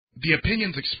The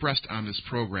opinions expressed on this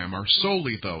program are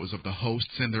solely those of the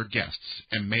hosts and their guests,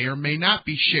 and may or may not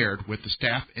be shared with the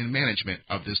staff and management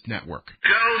of this network.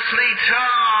 Ghostly Talk!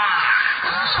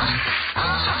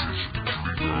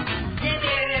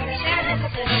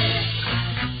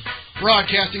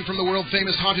 Broadcasting from the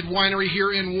world-famous Haunted Winery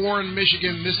here in Warren,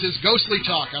 Michigan, this is Ghostly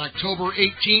Talk on October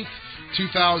 18th,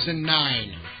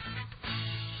 2009.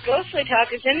 Ghostly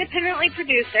Talk is independently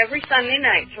produced every Sunday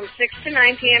night from 6 to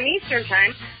 9 p.m. Eastern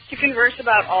Time to converse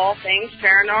about all things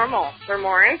paranormal. For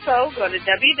more info, go to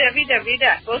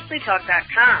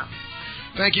www.ghostlytalk.com.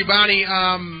 Thank you, Bonnie.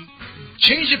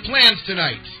 Change of plans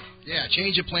tonight. Yeah,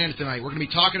 change of plans tonight. We're going to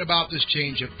be talking about this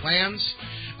change of plans.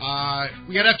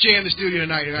 We got FJ in the studio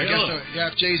tonight.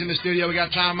 FJ's in the studio. We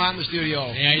got Tom Mott in the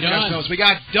studio. Hey, how you doing? We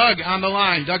got Doug on the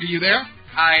line. Doug, are you there?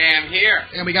 I am here.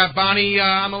 And we got Bonnie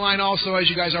on the line also, as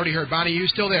you guys already heard. Bonnie, you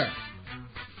still there?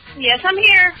 Yes, I'm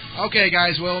here. Okay,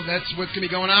 guys. Well, that's what's going to be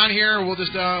going on here. We'll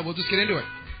just get into it.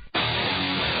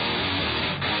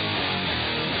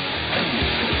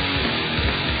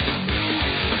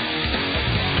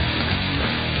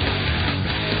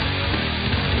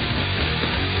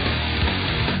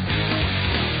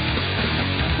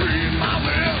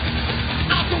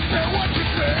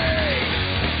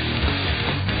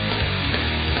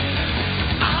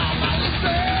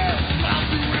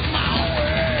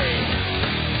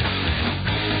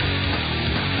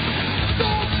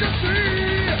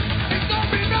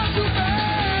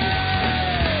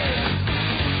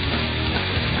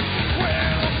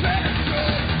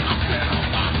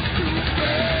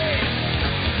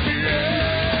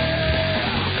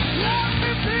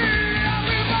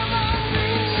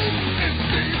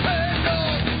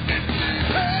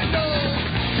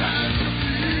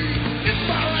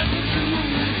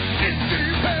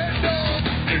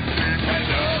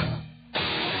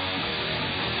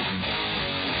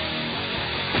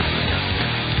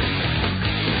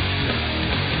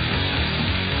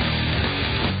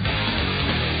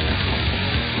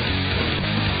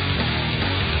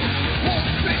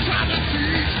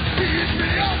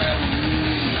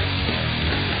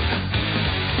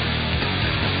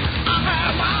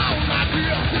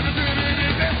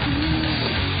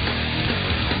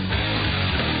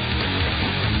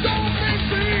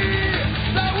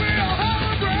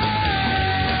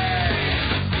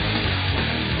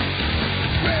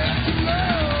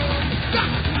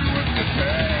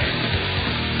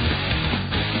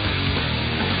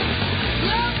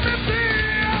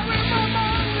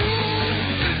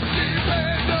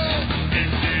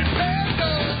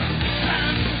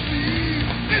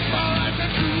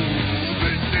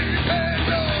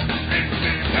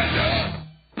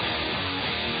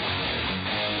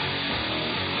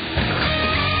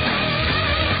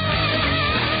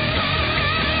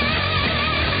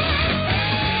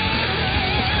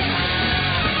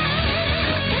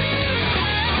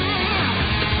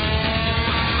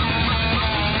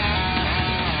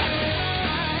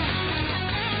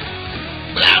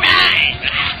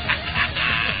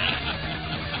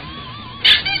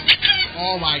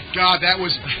 Oh, my God, that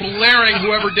was blaring,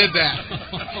 whoever did that.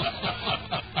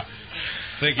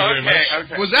 Thank you very much.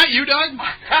 Okay. Was that you, Doug?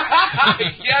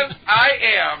 Yes, I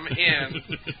am in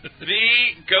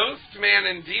the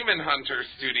Ghostman and Demon Hunter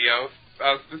studio,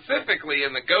 specifically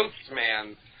in the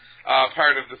Ghostman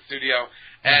part of the studio.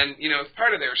 And, you know, as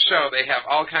part of their show, they have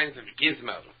all kinds of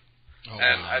gizmos. Oh,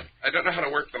 and wow. I don't know how to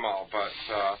work them all, but...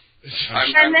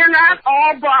 And they're not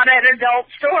all bought at adult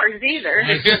stores either.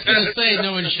 I was just going to say,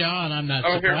 knowing Sean, I'm not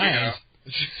surprised.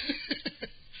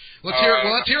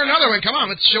 Let's hear another one. Come on,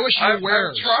 let's show us your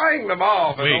wares. I'm trying them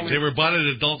all. But wait, they were bought at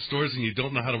adult stores and you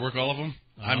don't know how to work all of them?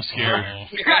 I'm scared.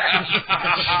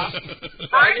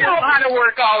 I know how to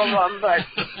work all of them, but...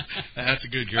 That's a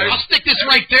good girl. I'll stick this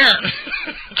right there.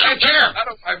 I don't care.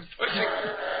 I'm pushing...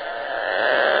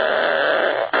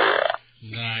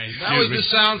 Nice. That was the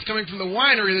sounds coming from the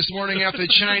winery this morning after the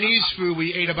Chinese food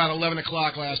we ate about 11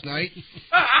 o'clock last night.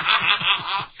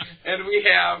 And we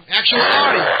have... Actual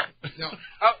audio. No.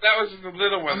 Oh, that was just a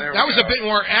little one. There that was a bit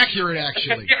more accurate,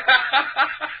 actually.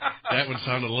 That one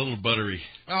sounded a little buttery.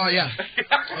 Oh, yeah.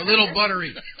 A little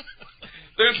buttery.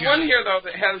 There's one here, though,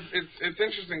 that has... It's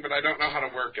interesting, but I don't know how to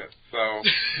work it, so... Oh,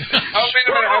 wait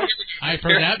a minute. I've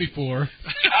heard that before.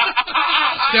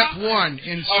 Step one,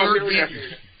 insert here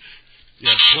it.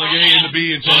 Yeah, plug A and the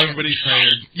B until everybody's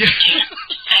tired. Yeah.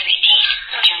 I repeat,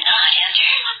 do not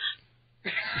enter.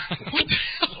 What the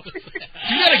hell?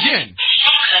 Do that again.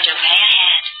 600 way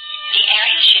ahead. The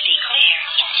area should be clear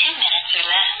in 2 minutes or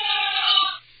less.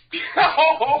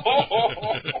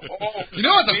 You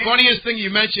know what the funniest thing you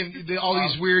mentioned, all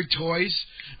these weird toys?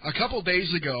 A couple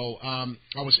days ago,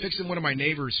 I was fixing one of my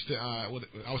neighbors. I was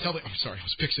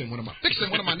fixing one of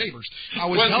my neighbors. I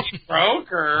was he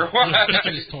broke or what?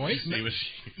 Fixing his toys?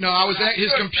 No, I was at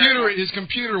his computer. His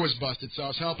computer was busted, so I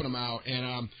was helping him out.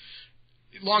 And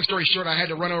long story short, I had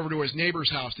to run over to his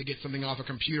neighbor's house to get something off a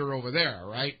computer over there,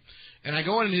 right? And I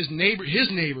go in his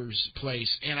neighbor's place,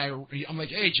 and I'm like,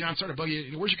 "Hey, John, sorry to bug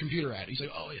you. Where's your computer at?" He's like,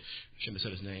 "Oh, shouldn't have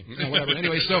said his name. No, whatever."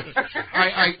 Anyway, so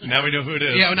now we know who it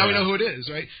is. Yeah, now we know who it is,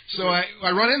 right? So I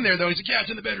run in there though. He's like, "Yeah,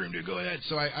 it's in the bedroom, dude. Go ahead."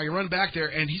 So I run back there,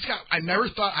 and he's got. I'd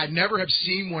never have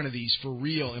seen one of these for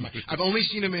real. I've only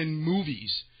seen them in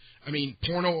movies. I mean,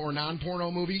 porno or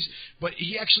non-porno movies, but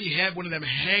he actually had one of them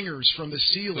hangers from the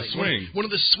ceiling. The swing. One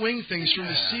of the swing things from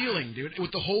the ceiling, dude,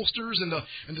 with the holsters and the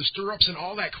stirrups and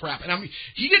all that crap. And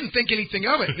he didn't think anything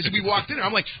of it as we walked in there.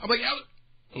 I'm like.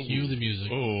 Cue the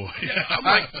music. Oh, yeah. I'm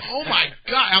like, oh my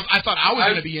God! I thought I was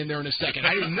going to be in there in a second.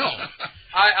 I didn't know.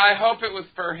 I hope it was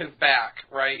for his back,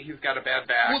 right? He's got a bad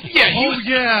back. Well,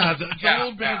 yeah, the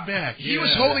old bad back. He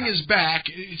was holding his back,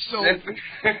 so.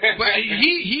 But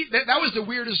that was the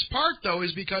weirdest part though,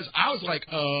 is because I was like,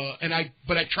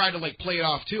 but I tried to like play it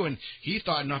off too, and he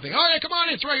thought nothing. Oh yeah, come on,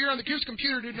 it's right here on the kid's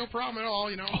computer, dude. No problem at all,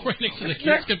 you know. Right next to the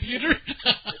kid's computer.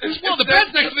 Well, the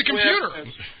bed's next to the computer.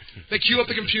 They queue up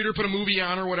the computer, put a movie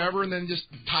on or whatever, and then just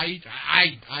tight.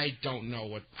 I don't know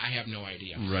what. I have no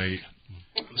idea. Right.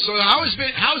 So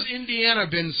how's Indiana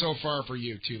been so far for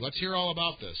you two? Let's hear all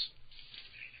about this.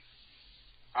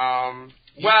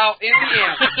 Well,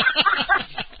 Indiana.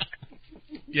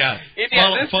 Yeah.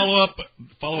 Follow up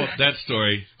that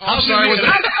story. Oh, I'm sorry. Was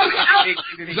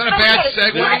that a bad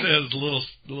segue? That was a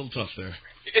little tough there.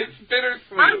 It's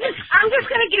bittersweet. I'm just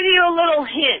going to give you a little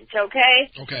hint,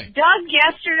 okay? Okay. Doug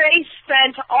yesterday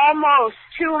spent almost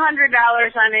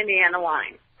 $200 on Indiana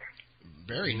wine.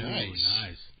 Very nice.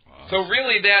 Nice. So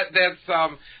really, that's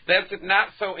not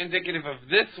so indicative of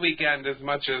this weekend as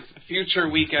much as future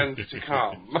weekends to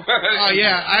come. Oh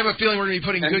yeah, I have a feeling we're going to be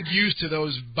putting good use to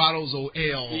those bottles of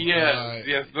ale.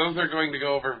 Yes, those are going to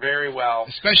go over very well.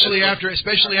 Especially after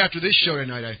this show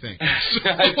tonight, I think.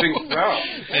 I think so.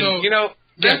 And, you know,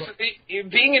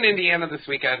 being in Indiana this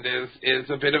weekend is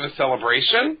a bit of a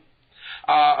celebration.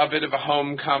 A bit of a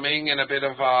homecoming, and a bit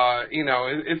of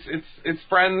it's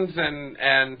friends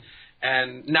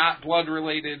and not blood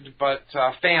related, but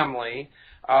family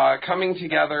coming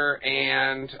together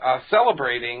and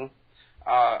celebrating.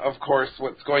 Of course,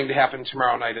 what's going to happen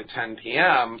tomorrow night at 10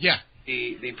 p.m. Yeah.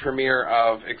 The premiere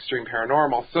of Extreme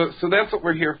Paranormal. So that's what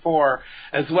we're here for,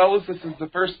 as well as this is the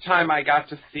first time I got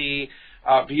to see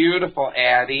beautiful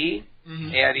Addie.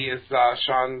 Mm-hmm. Addie is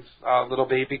Sean's little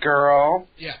baby girl,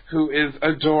 who is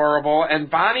adorable, and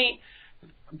Bonnie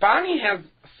has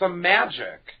some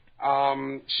magic.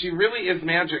 She really is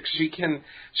magic. She can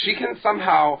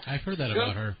somehow. I've heard that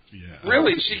about her. Yeah.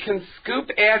 Really, she can scoop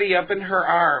Addie up in her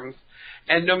arms,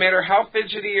 and no matter how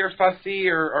fidgety or fussy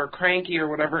or cranky or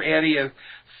whatever Addie is,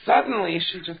 suddenly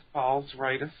she just falls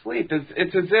right asleep.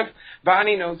 It's as if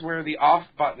Bonnie knows where the off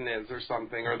button is or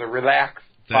something, or the relax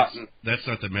button. That's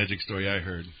not the magic story I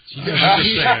heard.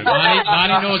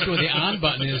 Bonnie knows where the on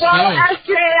button is. Well,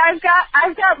 actually, I've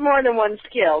got more than one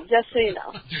skill, just so you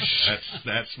know.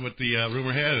 That's what the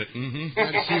rumor had it. Mm-hmm.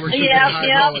 I see we're keeping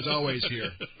highball as always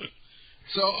here.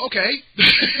 So, okay.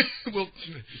 I'm not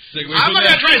going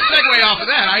to try to segue off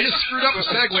of that. I just screwed up a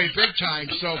segue big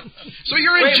time. So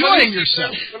you're enjoying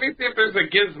yourself. Let me see if there's a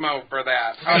gizmo for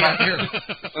that. How about here?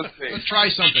 Let's see. Let's try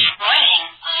something. Warning,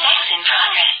 sex in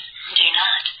progress. Do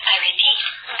not, I repeat,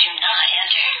 do not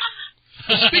enter.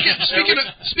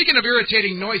 Speaking of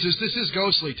irritating noises, this is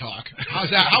Ghostly Talk. How's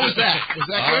that? How was that? Was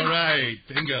that good? All right,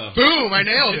 bingo. Boom! I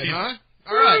nailed it, huh?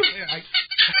 All right.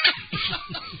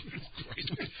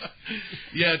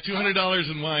 Yeah,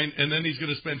 $200 in wine, and then he's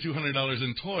going to spend $200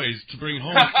 in toys to bring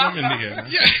home from Indiana.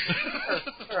 Yeah.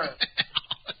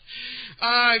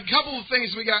 A couple of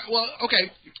things we got. Well,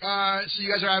 okay. So you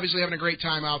guys are obviously having a great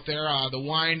time out there. The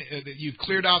wine, you've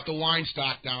cleared out the wine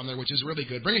stock down there, which is really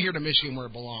good. Bring it here to Michigan where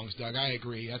it belongs, Doug. I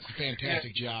agree. That's a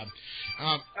fantastic job.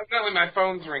 Evidently my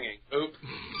phone's ringing. Oops.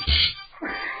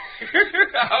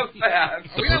 How's that?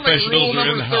 Are we on like rule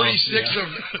number 36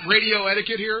 of radio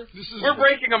etiquette here? We're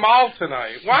breaking them all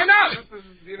tonight. Why not?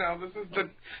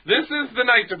 This is the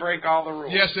night to break all the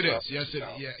rules. Yes, it is. Yes,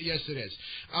 it is.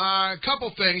 A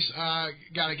couple things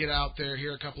got to get out there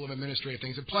here. A couple of administrative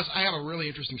things, and plus, I have a really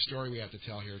interesting story we have to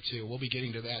tell here too. We'll be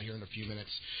getting to that here in a few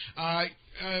minutes.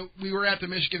 We were at the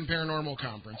Michigan Paranormal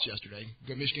Conference yesterday,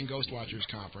 the Michigan Ghost Watchers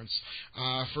Conference.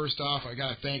 First off, I got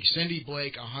to thank Cindy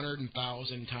Blake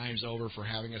 100,000 times over for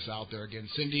having us out there again.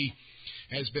 Cindy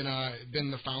has been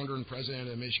the founder and president of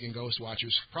the Michigan Ghost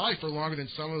Watchers, probably for longer than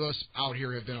some of us out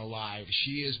here have been alive.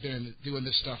 She has been doing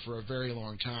this stuff for a very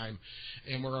long time,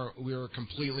 and we're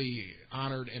completely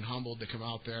honored and humbled to come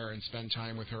out there and spend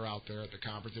time with her out there at the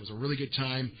conference. It was a really good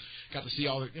time. Got to see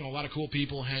a lot of cool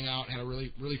people hang out. Had a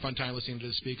really really fun time listening to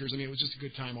the speakers. I mean, it was just a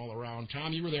good time all around.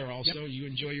 Tom, you were there also. Yep. You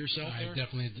enjoy yourself there? I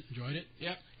definitely enjoyed it.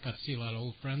 Yep. Got to see a lot of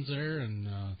old friends there and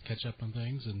catch up on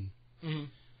things and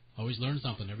always learn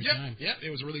something every time. Yeah, it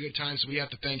was a really good time. So we have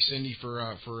to thank Cindy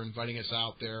for inviting us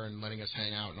out there and letting us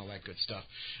hang out and all that good stuff.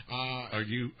 Are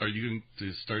you going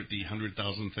to start the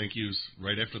 100,000 thank yous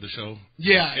right after the show?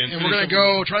 Yeah, and we're going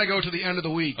to try to go to the end of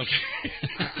the week. Okay.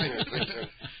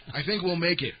 I think we'll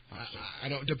make it. I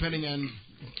don't, depending on.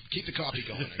 Keep the coffee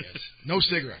going, I guess. No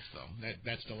cigarettes, though.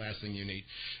 That's the last thing you need.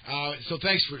 So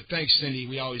thanks, Cindy.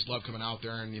 We always love coming out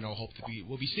there, and hope to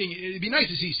we'll be seeing. It'd be nice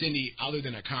to see Cindy other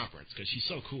than a conference because she's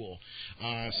so cool.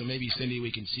 So maybe Cindy,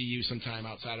 we can see you sometime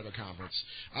outside of a conference.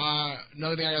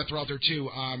 Another thing I got to throw out there too.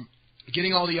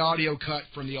 Getting all the audio cut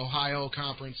from the Ohio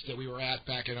conference that we were at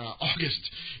back in August.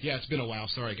 Yeah, it's been a while.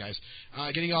 Sorry, guys.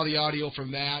 Getting all the audio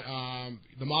from that,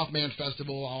 the Mothman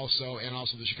Festival also, and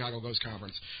also the Chicago Ghost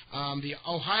Conference. The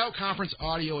Ohio conference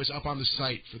audio is up on the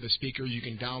site for the speakers. You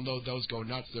can download those. Go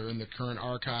nuts. They're in the current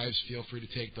archives. Feel free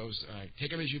to take those. Take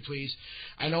them as you please.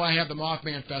 I know I have the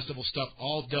Mothman Festival stuff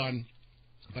all done,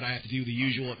 but I have to do the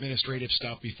usual administrative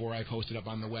stuff before I post it up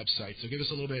on the website. So give us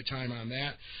a little bit of time on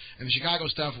that. And the Chicago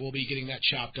stuff, we'll be getting that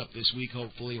chopped up this week,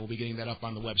 hopefully. We'll be getting that up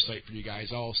on the website for you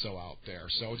guys also out there.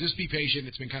 So just be patient.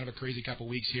 It's been kind of a crazy couple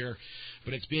weeks here,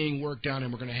 but it's being worked on,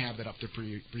 and we're going to have that up there for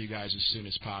you guys as soon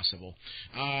as possible.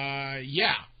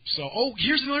 Yeah. So,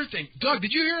 here's another thing. Doug,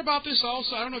 did you hear about this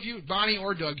also? I don't know if you, Bonnie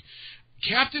or Doug.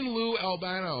 Captain Lou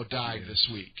Albano died this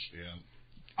week. Yeah.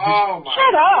 Oh, my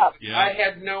Shut up! Yeah. I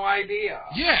had no idea.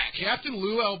 Yeah, Captain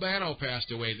Lou Albano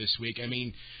passed away this week. I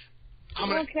mean,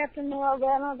 Captain Lou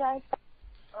Albano died?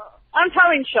 I'm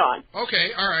telling Sean.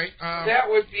 Okay, all right. That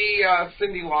would be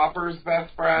Cyndi Lauper's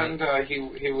best friend. He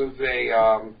was he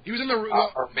was in the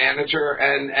a manager,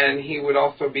 and he would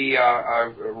also be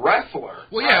a wrestler.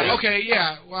 Well, yeah, okay,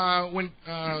 yeah. When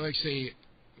let's see.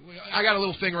 I got a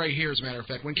little thing right here, as a matter of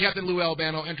fact. When Captain Lou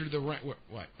Albano entered the what?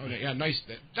 Oh, yeah, nice.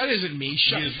 That isn't me.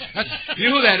 You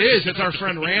know who that is? That's our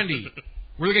friend Randy.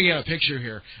 We're looking at a picture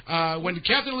here. When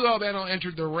Captain Lou Albano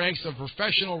entered the ranks of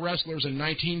professional wrestlers in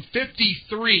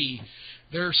 1953,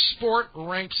 their sport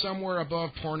ranked somewhere above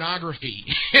pornography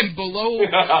and below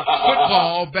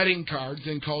football, betting cards,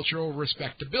 and cultural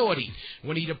respectability.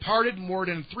 When he departed more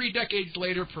than 3 decades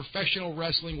later, professional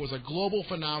wrestling was a global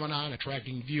phenomenon,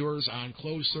 attracting viewers on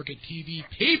closed-circuit TV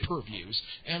pay-per-views,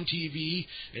 MTV,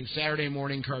 and Saturday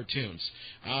morning cartoons.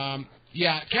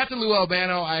 Yeah, Captain Lou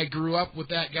Albano, I grew up with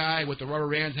that guy with the rubber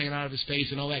bands hanging out of his face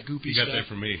and all that goofy stuff. You got that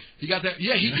from me. You got that?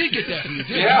 Yeah, he did get that from you,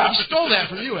 didn't Yeah. he? He stole that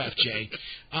from you, FJ.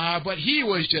 But he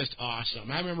was just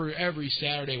awesome. I remember every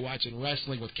Saturday watching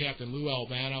wrestling with Captain Lou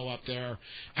Albano up there.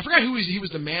 I forgot who he was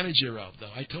the manager of,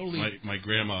 though. I totally... My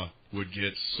grandma would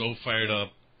get so fired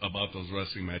up about those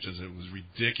wrestling matches. It was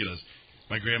ridiculous.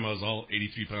 My grandma was all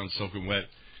 83 pounds soaking wet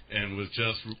and was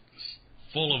just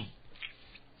full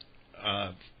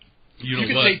of... You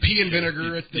can say pea and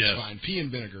vinegar. That's yes. fine. Pea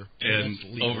and vinegar. And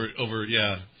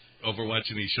over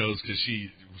watching these shows because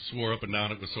she swore up and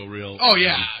down it was so real. Oh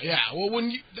yeah, yeah. Well,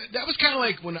 when that was kind of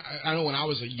like when I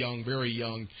was very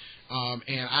young,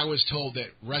 and I was told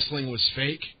that wrestling was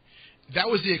fake. That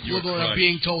was the equivalent of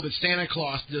being told that Santa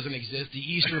Claus doesn't exist, the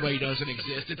Easter Bunny doesn't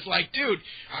exist. It's like, dude,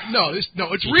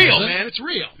 it's real, man. It's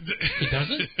real. He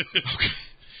doesn't? Okay.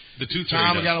 The two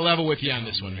Tom, I got to level with you on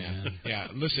this one, man. Yeah,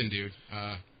 listen, dude.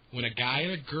 When a guy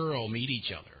and a girl meet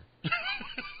each other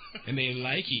and they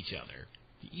like each other,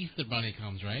 The Easter Bunny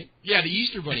comes, right? yeah, the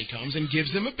Easter Bunny comes and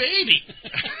gives them a baby.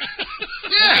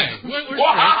 Yeah.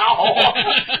 Wow!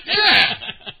 Yeah.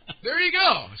 There you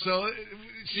go. So,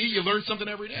 see, you learn something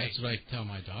every day. That's what I tell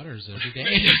my daughters every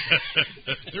day.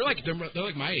 They're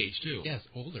like my age too. Yes,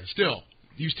 older. Still,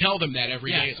 you tell them that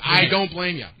every day. Yes. I don't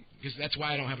blame you. Because that's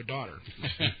why I don't have a daughter.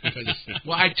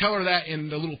 Well, I tell her that in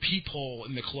the little peephole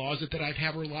in the closet that I'd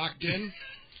have her locked in,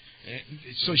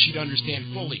 so she'd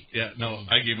understand fully. Yeah, no,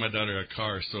 I gave my daughter a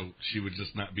car so she would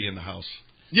just not be in the house.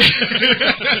 Yeah.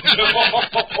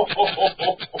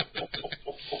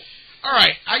 All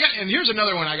right, and here's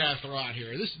another one I got to throw out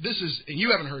here. This is, and you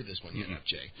haven't heard this one yet,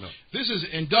 Jay. No. This is,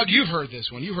 and Doug, you've heard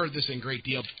this one. You heard this in great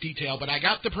detail, but I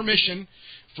got the permission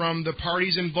from the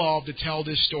parties involved to tell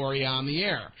this story on the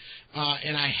air,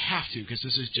 and I have to because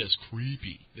this is just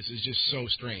creepy. This is just so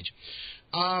strange.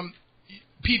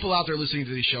 people out there listening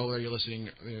to the show, whether you're listening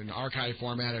in archive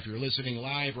format, if you're listening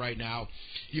live right now,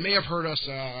 you may have heard us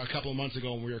a couple of months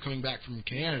ago when we were coming back from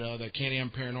Canada, the Can-Am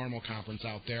Paranormal Conference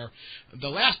out there. The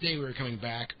last day we were coming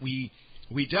back, we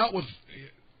dealt with...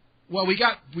 Well, we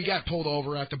got pulled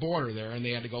over at the border there, and they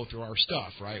had to go through our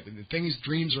stuff, right? The things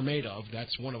dreams are made of,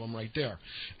 that's one of them right there.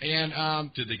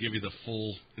 And did they give you the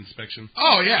full inspection?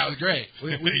 Oh, yeah, it was great.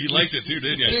 You liked it, too,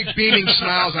 didn't you? Big beaming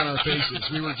smiles on our faces.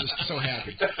 We were just so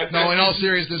happy. No, in all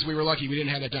seriousness, we were lucky we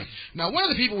didn't have that done. Now, one of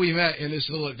the people we met in this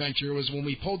little adventure was when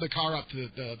we pulled the car up to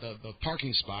the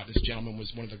parking spot. This gentleman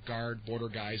was one of the border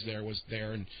guys there, was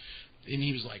there, and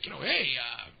he was like, hey,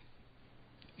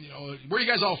 where are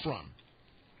you guys all from?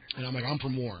 And I'm like, I'm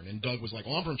from Warren. And Doug was like,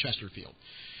 well, I'm from Chesterfield.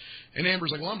 And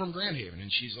Amber's like, well, I'm from Grand Haven. And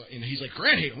he's like,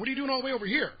 Grand Haven? What are you doing all the way over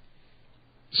here?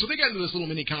 So they got into this little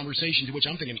mini conversation, to which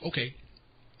I'm thinking, okay,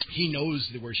 he knows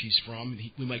where she's from.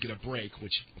 We might get a break,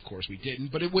 which, of course, we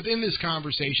didn't. But within this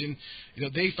conversation,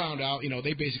 they found out,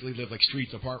 they basically live like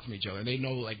streets apart from each other. And they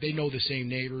know the same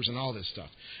neighbors and all this stuff.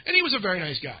 And he was a very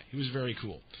nice guy. He was very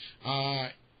cool.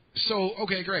 So,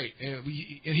 okay, great. And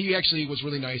he actually was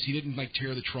really nice. He didn't,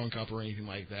 tear the trunk up or anything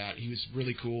like that. He was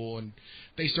really cool. And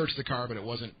they searched the car, but it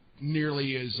wasn't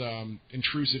nearly as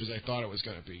intrusive as I thought it was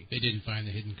going to be. They didn't find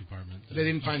the hidden compartment. They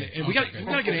didn't find it. And we got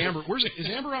to get Amber. Is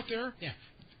Amber out there? Yeah.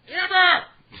 Amber!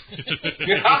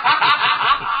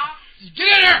 Get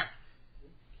in here!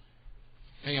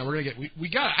 Hang on, we're going to get... We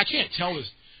got... I can't tell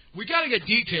this... We got to get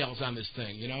details on this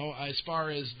thing, as far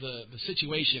as the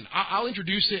situation. I'll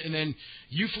introduce it, and then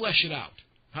you flesh it out.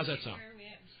 How's that sound?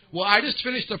 Well, I just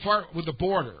finished the part with the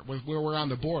border, where we're on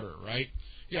the border, right?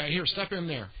 Yeah, here, step in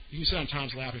there. You can sit on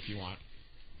Tom's lap if you want.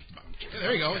 Yeah,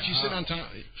 there you go. She's sitting on Tom.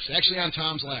 She's actually on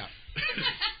Tom's lap.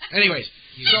 Anyways,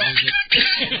 so...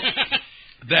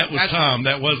 That was Tom.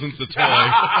 That wasn't the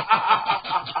toy.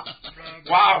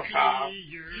 Wow, Tom.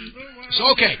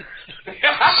 So, okay.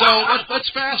 So let's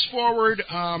fast forward,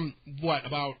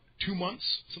 about 2 months,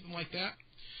 something like that?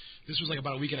 This was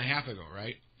about a week and a half ago,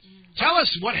 right? Tell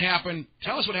us what happened.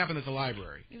 Tell us what happened at the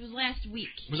library. It was last week.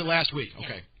 Was it last week?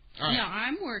 Okay. All right. No,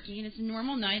 I'm working. It's a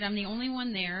normal night. I'm the only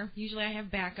one there. Usually I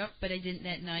have backup, but I didn't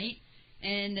that night.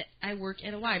 And I work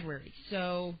at a library.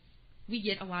 So we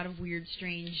get a lot of weird,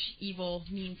 strange, evil,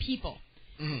 mean people.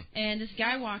 Mm-hmm. And this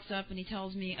guy walks up and he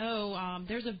tells me,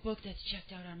 there's a book that's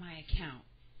checked out on my account.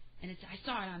 And I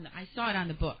saw it on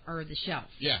the book, or the shelf.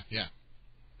 Yeah.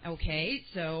 Okay,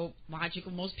 so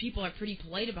logical. Most people are pretty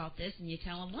polite about this, and you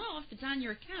tell them, well, if it's on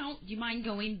your account, do you mind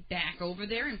going back over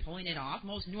there and pulling it off?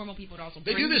 Most normal people would also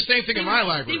They do the same thing in my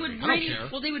library. I don't care.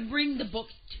 Well, they would bring the book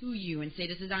to you and say,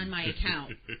 this is on my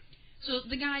account. So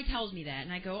the guy tells me that,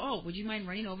 and I go, would you mind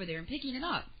running over there and picking it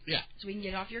up? Yeah. So we can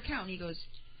get it off your account. And he goes,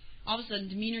 all of a sudden,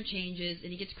 demeanor changes,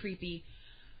 and he gets creepy.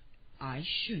 I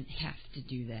shouldn't have to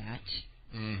do that.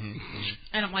 Mm-hmm.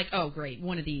 And I'm like, oh, great,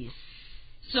 one of these.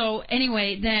 So,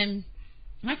 anyway, then,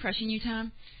 am I crushing you,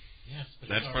 Tom? Yes.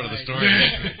 That's part of the story.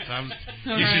 Tom,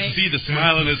 you should see the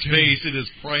smile on his face. It is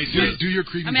priceless. Do your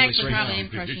creepy I'm voice actually right probably now.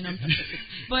 crushing him.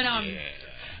 But,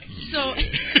 so...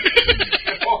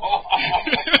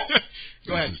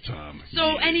 Go ahead, Tom.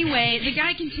 So, anyway, the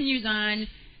guy continues on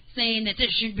saying that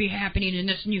this should be happening in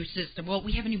this new system. Well,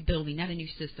 we have a new building, not a new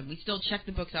system. We still check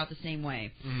the books out the same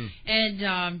way. Mm-hmm.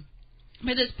 And,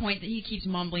 by this point, he keeps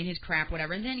mumbling his crap,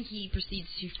 whatever, and then he proceeds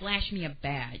to flash me a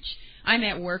badge. I'm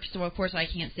at work, so of course I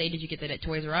can't say, did you get that at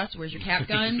Toys R Us? Where's your cap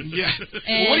gun? Yeah.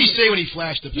 Well, what did he say when he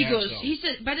flashed the badge, He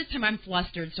said, by this time I'm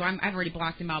flustered, so I've already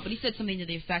blocked him out, but he said something to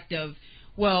the effect of,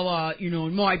 well,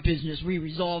 in my business, we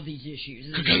resolve these issues.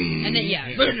 And then, and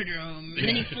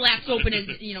then he flaps open his,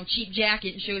 cheap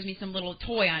jacket and shows me some little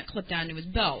toy clipped onto his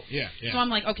belt. Yeah. So I'm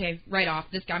like, okay, right off,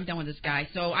 I'm done with this guy.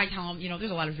 So I tell him, there's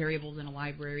a lot of variables in a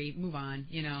library. Move on,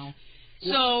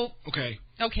 So, okay.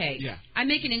 Yeah. I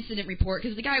make an incident report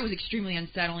because the guy was extremely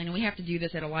unsettling, and we have to do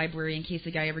this at a library in case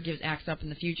the guy ever acts up in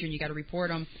the future, and you got to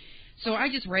report him. So I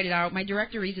just write it out. My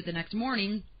director reads it the next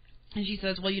morning. And she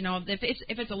says, well, if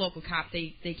it's a local cop,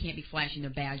 they can't be flashing their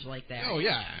badge like that. Oh,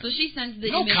 yeah. So she sends the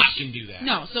image. No cop can do that.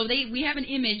 No, so we have an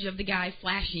image of the guy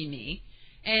flashing me,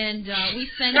 and we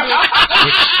send it.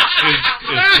 Which is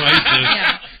priceless.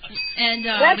 Yeah. And,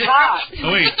 that's hot.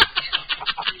 Oh, wait.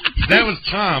 That was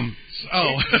Tom.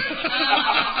 Oh.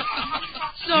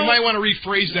 So, you might want to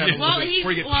rephrase that a little bit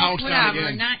before you get pounced on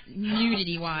again. Not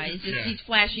nudity-wise. He's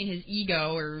flashing his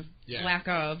ego or lack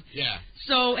of. Yeah.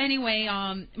 So anyway,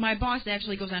 my boss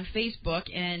actually goes on Facebook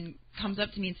and comes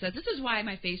up to me and says, this is why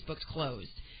my Facebook's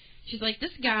closed. She's like,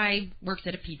 this guy works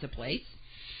at a pizza place,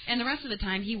 and the rest of the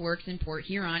time he works in Port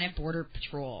Huron at Border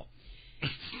Patrol.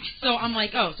 So I'm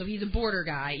like, oh, so he's a border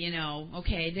guy,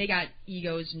 Okay, they got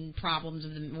egos and problems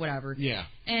and whatever. Yeah.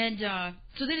 And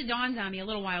so then it dawns on me a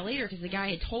little while later because the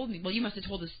guy had told me. Well, you must have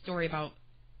told the story about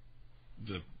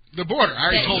the border. I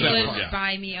already told that lived part.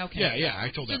 by me. Okay. Yeah, I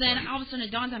told that. So then part. all of a sudden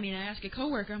it dawns on me, and I ask a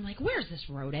coworker, I'm like, "Where's this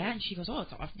road at?" And she goes, "Oh,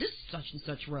 it's off this such and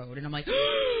such road." And I'm like,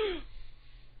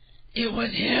 "It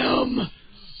was him."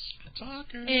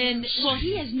 Talker. And well,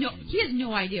 he has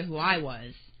no idea who I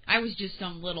was. I was just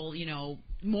some little,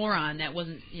 moron that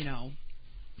wasn't,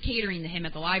 catering to him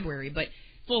at the library. But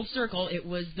full circle, it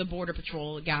was the Border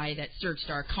Patrol guy that searched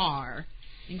our car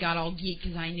and got all geeked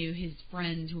because I knew his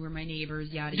friends who were my neighbors,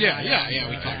 yada, yada. Yeah,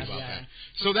 we talked about that.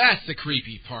 So that's the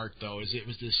creepy part, though, is it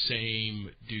was the same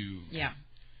dude. Yeah.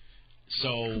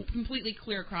 So completely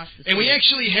clear across the and street. we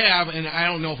actually have, and I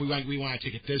don't know if we want to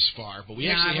take it this far, but we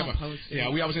actually have I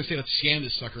was going to say let's scan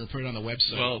this sucker and put it on the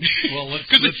website. Well, let's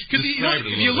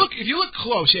if you look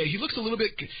close, he looks a little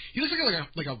bit. He looks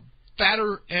like a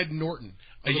fatter Ed Norton.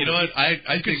 You know what? I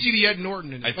you can see the Ed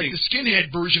Norton in it, think the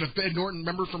skinhead version of Ed Norton.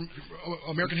 Remember from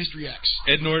American History X?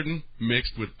 Ed Norton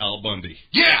mixed with Al Bundy.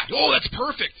 Yeah. Oh, that's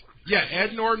perfect. Yeah,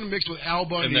 Ed Norton mixed with Al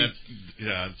Bundy. And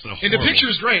it's a and the picture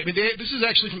is great. I mean, this is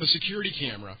actually from the security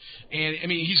camera, and I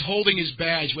mean he's holding his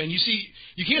badge. When you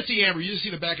can't see Amber, you just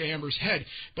see the back of Amber's head,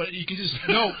 but you can just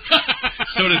know.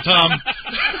 So did Tom.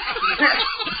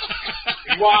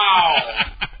 Wow.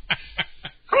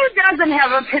 Who doesn't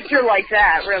have a picture like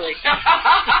that, really?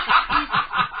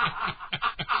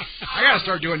 I gotta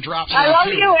start doing drops. I love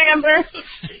you, Amber.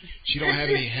 She don't have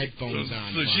any headphones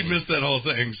on. So she missed that whole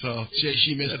thing. So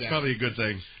she missed that's that. probably a good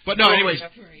thing. But no, anyways.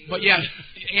 But yeah,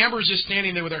 Amber's just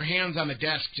standing there with her hands on the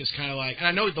desk, just kind of like. And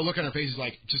I know the look on her face is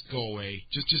like, just go away,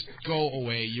 just go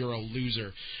away. You're a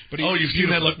loser. But you've seen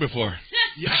that look before.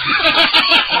 Yeah.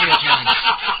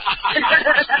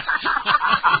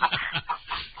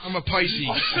 I'm a Pisces.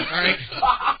 All right.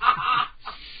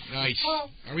 Nice.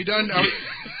 Are we done?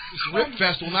 This Rip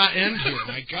Fest will not end here.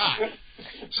 My God.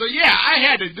 So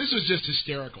yeah, this was just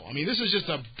hysterical. I mean, this is just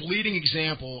a bleeding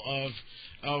example of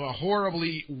a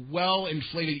horribly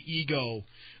well-inflated ego.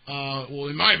 Well,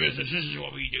 in my business, this is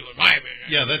what we do in my business.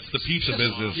 Yeah, that's the pizza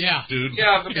business, dude.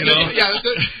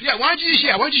 Yeah, why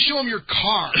don't you show them your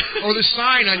car or the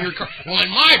sign on your car? Well, in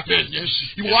my business,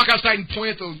 you walk outside and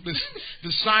point at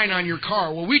the sign on your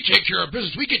car. Well, we take care of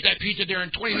business. We get that pizza there in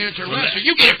 20 minutes or less, so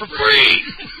you get it for free.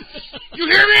 You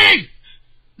hear me,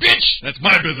 bitch? That's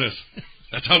my business.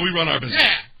 That's how we run our business.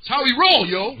 Yeah, it's how we roll,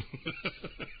 yo.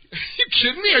 You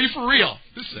kidding me? Are you for real?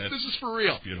 This is for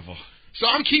real. Beautiful. So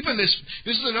I'm keeping this.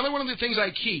 This is another one of the things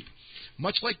I keep.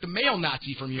 Much like the male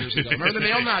Nazi from years ago. Remember the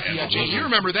male Nazi? You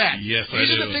remember that? Yes, I do.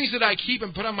 These are the things that I keep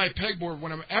and put on my pegboard.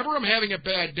 Whenever I'm having a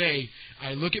bad day,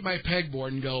 I look at my pegboard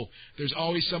and go, there's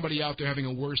always somebody out there having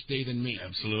a worse day than me.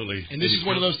 Absolutely. And this is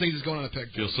one of those things that's going on the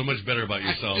pegboard. Feel so much better about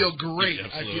yourself. I feel great.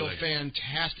 Absolutely. I feel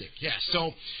fantastic. Yeah,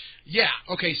 so... Yeah,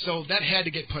 okay, so that had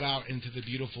to get put out into the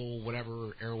beautiful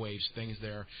whatever airwaves things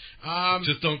there.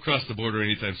 Just don't cross the border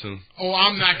anytime soon. Oh,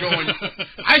 I'm not going.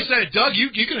 I said it, Doug,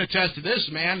 you can attest to this,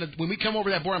 man. When we come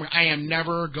over that border, I am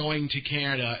never going to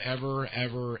Canada ever,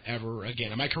 ever, ever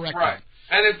again. Am I correct? Right.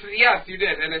 And yes, you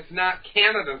did. And it's not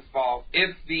Canada's fault.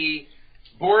 It's the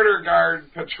Border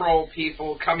Guard Patrol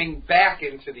people coming back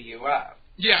into the U.S.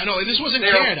 Yeah, no, this wasn't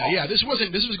Canada. Yeah, this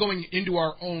was going into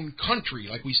our own country,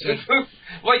 like we said.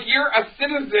 Like, you're a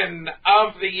citizen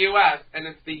of the U.S., and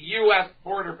it's the U.S.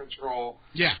 Border Patrol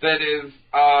that is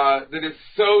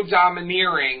so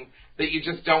domineering that you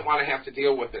just don't want to have to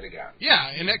deal with it again.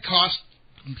 Yeah, and that costs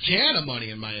Canada money,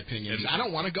 in my opinion. I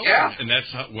don't want to go there. And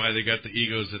that's why they got the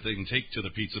egos that they can take to the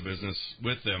pizza business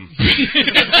with them.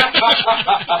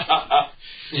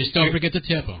 Just don't forget to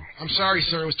tip them. I'm sorry,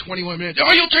 sir. It was 21 minutes.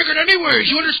 Oh, you'll take it anyways.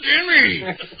 You understand me?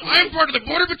 I'm part of the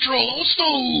Border Patrol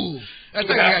also. That's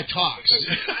the guy talks.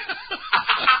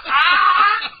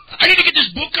 I need to get this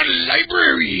book out of the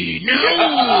library. No.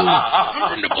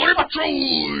 I'm from the Border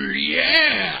Patrol.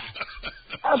 Yeah.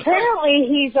 Apparently,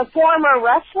 he's a former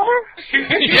wrestler.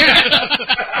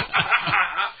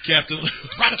 Captain Lou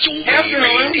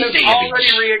is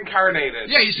already reincarnated.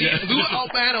 Yeah, you see, Lou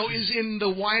Albano is in the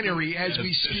winery as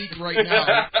we speak right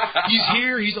now. He's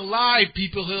here. He's alive,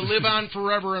 people. He'll live on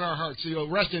forever in our hearts. So,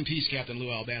 rest in peace, Captain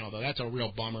Lou Albano, though. That's a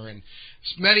real bummer. And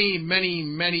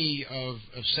many of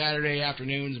Saturday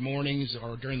afternoons, mornings,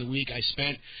 or during the week I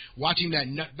spent watching that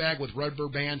nutbag with rubber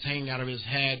bands hanging out of his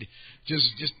head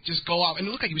just go out. And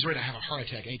it looked like he was ready to have a heart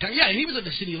attack anytime. Yeah, and he was in the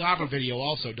Cyndi Lauper video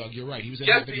also, Doug. You're right. He was in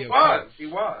that video. He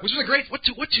was. Which was a great... What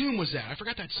tune was that? I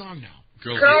forgot that song now.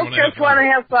 Girls Just Want to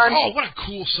Have Fun. Oh, what a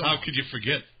cool song. How could you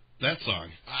forget that song?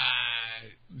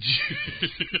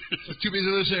 So too busy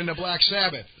listening to Black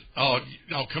Sabbath. Oh,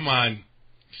 come on.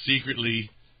 Secretly,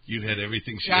 you had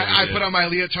everything she ever I did. put on my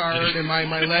leotard and my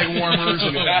leg warmers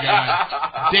and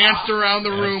danced around the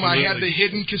room. Absolutely. I had the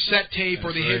hidden cassette tape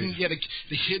or the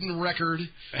hidden record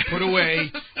put away,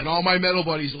 and all my metal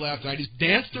buddies left. I just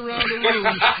danced around the room,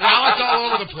 frolicked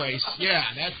all over the place. Yeah,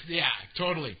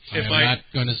 totally. I'm not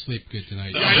going to sleep good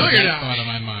tonight. I know you're not. Thought on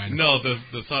my mind. No, the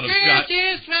thought of Scott.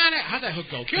 How'd that hook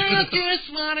go? Girl,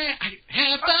 just wanna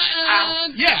have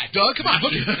fun. Yeah, Doug, come on,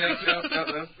 hook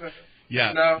it.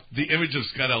 Yeah, No. the image of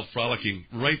Scott L. frolicking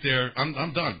right there. I'm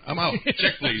done. I'm out.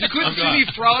 Check, please. You couldn't I'm see gone. me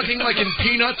frolicking like in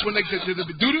Peanuts when they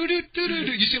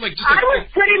do-do-do-do-do-do. You see like just I like... was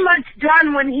pretty much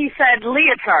done when he said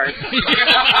leotard.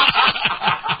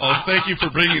 Oh, thank you for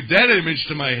bringing that image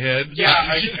to my head. Yeah,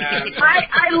 I can.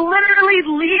 I literally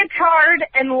leotard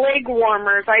and leg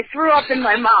warmers. I threw up in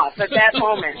my mouth at that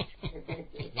moment.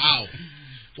 Wow.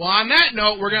 Well, on that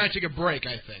note, we're going to take a break,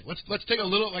 I think. Let's take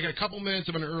a couple minutes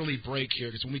of an early break here,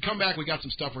 because when we come back, we got some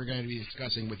stuff we're going to be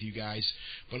discussing with you guys.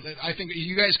 But I think,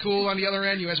 you guys cool on the other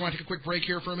end? You guys want to take a quick break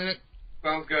here for a minute?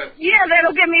 Sounds good. Yeah,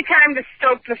 that'll give me time to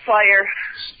stoke the fire.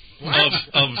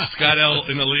 Of Scott L.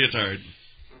 in a leotard.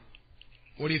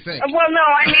 What do you think? Well, no,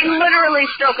 I mean literally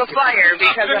stoke a fire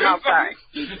because I'm outside.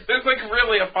 There's like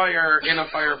really a fire in a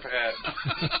fire pit.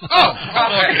 Okay.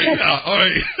 Yeah, all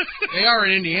right. They are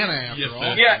in Indiana, after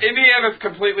all. Yeah, Indiana's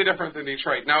completely different than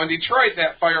Detroit. Now, in Detroit,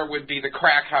 that fire would be the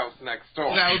crack house next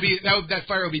door. That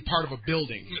fire would be part of a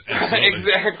building.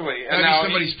 Exactly. That would be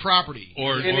somebody's property.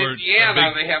 In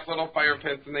Indiana, they have little fire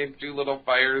pits, and they do little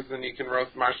fires, and you can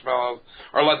roast marshmallows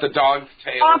or let the dog's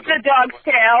tail. Off the dog's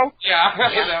tail. Yeah,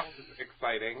 that was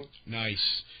exciting.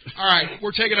 Nice. All right,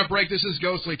 we're taking a break. This is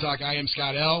Ghostly Talk. I am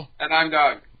Scott L. And I'm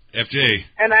Doug. FJ.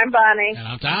 And I'm Bonnie. And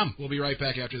I'm Tom. We'll be right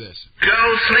back after this.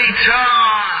 Ghostly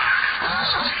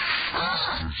Talk!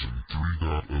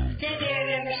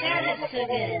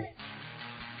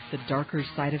 The Darker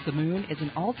Side of the Moon is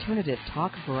an alternative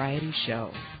talk variety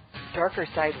show.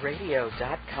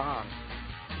 DarkerSideRadio.com.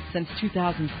 Since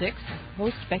 2006,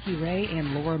 host Becky Ray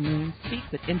and Laura Moon speak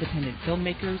with independent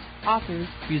filmmakers, authors,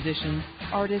 musicians,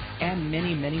 artists, and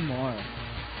many, many more.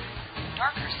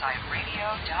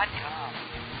 DarkerSideRadio.com.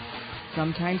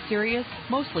 Sometimes serious,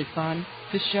 mostly fun,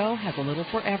 the show has a little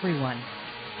for everyone.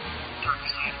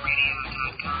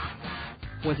 DarkerSideRadio.com.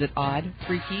 Was it odd,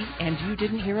 freaky, and you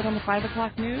didn't hear it on the 5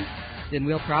 o'clock news? Then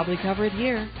we'll probably cover it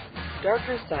here.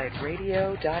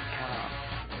 DarkerSideRadio.com.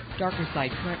 Darker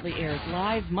Side currently airs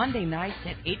live Monday nights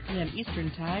at 8 p.m.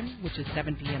 Eastern Time, which is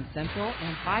 7 p.m. Central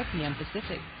and 5 p.m.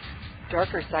 Pacific.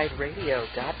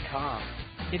 DarkerSideRadio.com.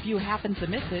 If you happen to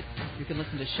miss it, you can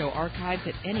listen to show archives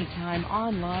at any time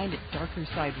online at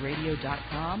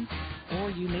DarkerSideRadio.com, or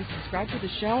you may subscribe to the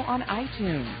show on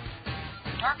iTunes.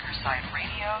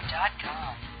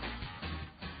 DarkerSideRadio.com.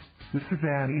 This is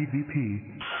Ann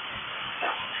EVP.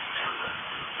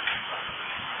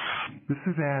 This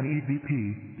is Ann EVP.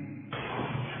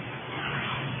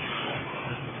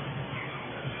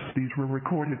 These were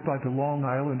recorded by the Long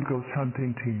Island Ghost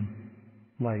Hunting Team.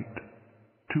 Light.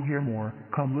 To hear more,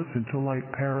 come listen to Light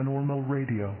Paranormal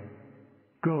Radio.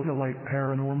 Go to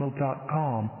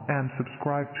lightparanormal.com and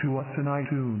subscribe to us in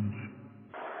iTunes.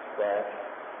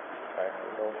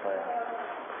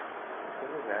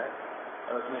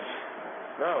 That was me.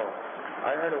 No,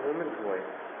 I heard a woman's voice.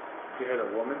 You heard a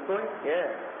woman's voice?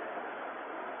 Yeah.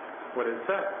 What is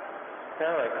that?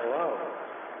 Kind of like hello.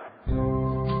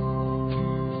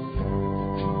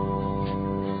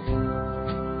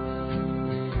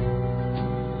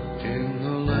 In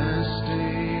the last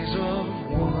days of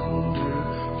wonder,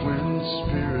 when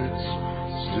spirits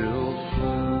still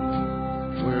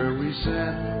flew, where we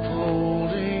sat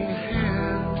holding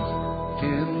hands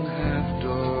in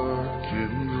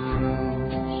half-darkened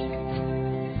rooms.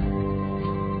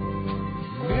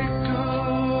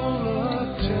 Nikola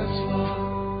Tesla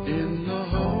in the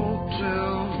Hotel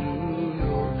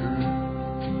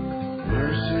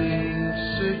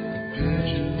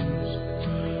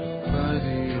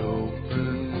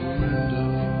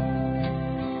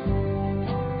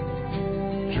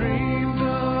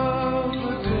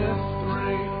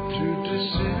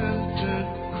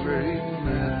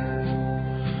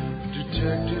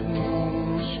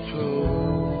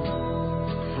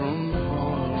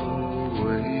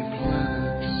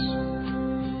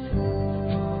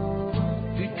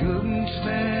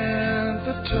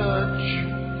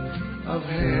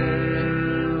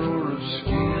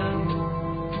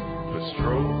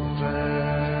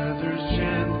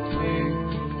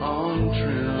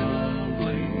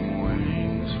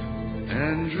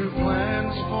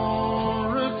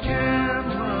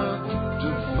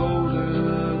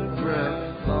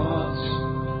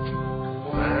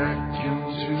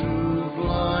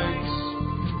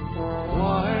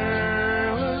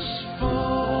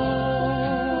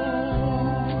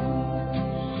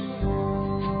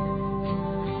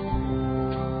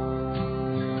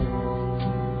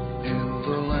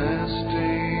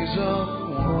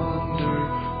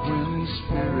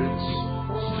spirits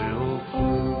still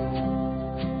flew.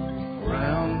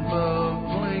 Round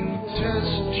bubbling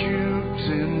test tubes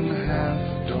in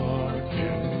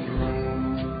half-darkened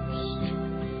rooms.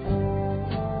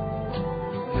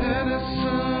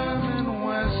 Edison and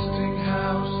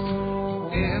Westinghouse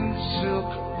in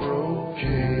silk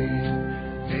brocade.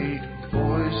 8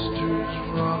 oysters,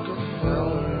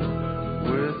 Rockefeller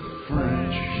with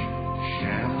French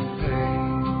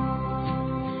champagne.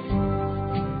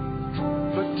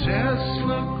 But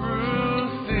Tesla grew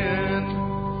thin,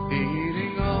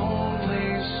 eating only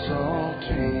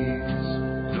saltines,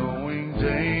 going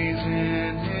days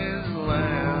in his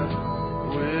lab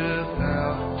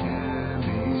without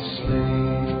any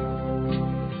sleep.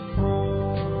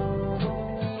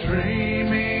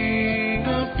 Dreaming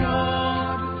of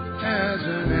God as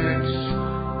an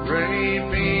X-ray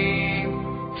beam,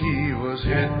 he was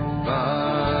hit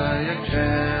by a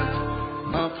cab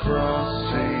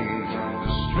crossing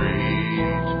the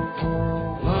street.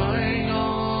 Lying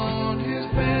on his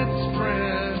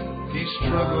bedspread, he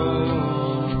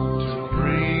struggled to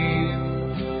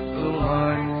breathe. The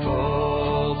light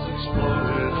bulbs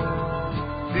exploded,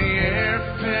 the air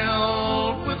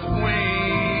filled with wings.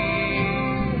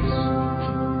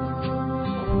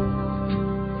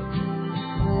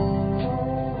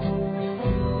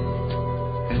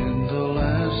 In the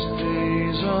last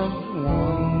days of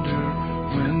wonder,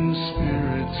 when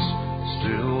spirits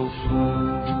still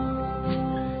flew,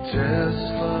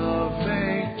 Tesla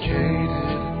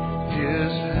vacated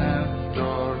his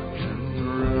half-darkened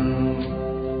room.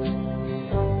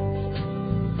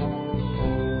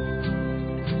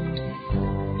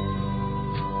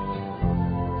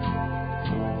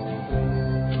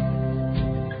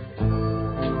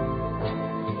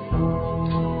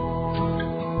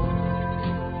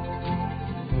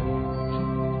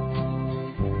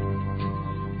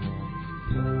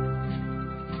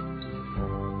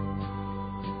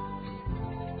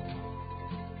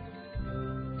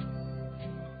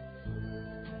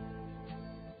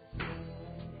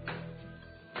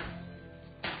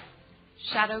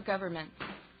 Shadow governments,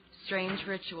 strange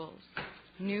rituals,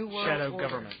 new world Shadow orders,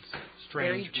 governments,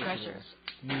 buried strange treasures,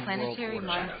 rituals, new planetary world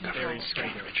mind orders, control, buried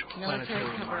treasures, military planetary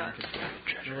cover-up, mind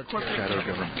control, corporate Shadow secrets,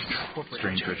 governments, corporate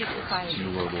strange secret rituals, societies, new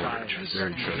world order,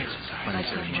 buried eugenics, treasures,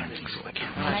 planetary mind control,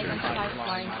 military unidentified cover-up,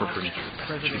 flying corporate objects,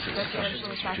 presidential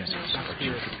assassinations,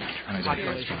 unidentified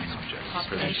flying objects,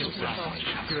 population presidential control,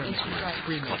 assassinations, ancient rites,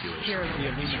 population,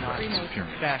 pyramids,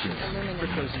 Freemasons, fascists, Illuminati,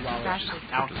 cryptozoology, fascists,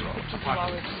 alchemy,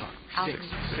 cryptozoology, alchemy,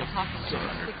 apocalypse,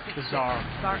 the Tsar,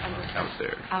 underground, out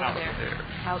there, out there,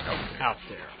 out there, out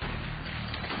there.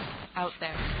 out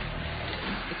there.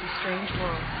 It's a strange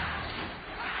world.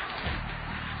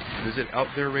 Visit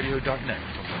OutThereRadio.net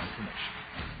for more information.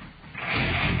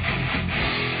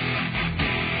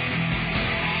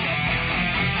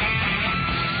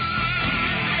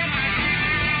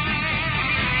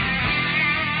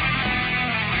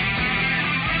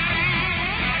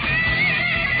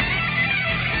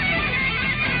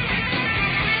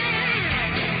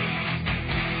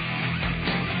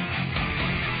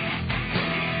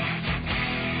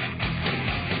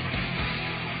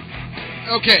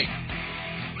 Okay.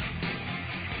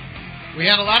 We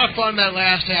had a lot of fun that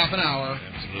last half an hour.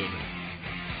 Absolutely.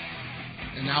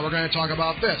 And now we're going to talk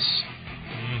about this.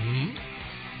 Mm-hmm.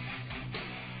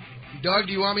 Doug,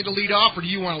 do you want me to lead off, or do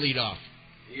you want to lead off?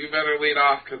 You better lead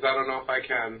off, because I don't know if I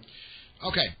can.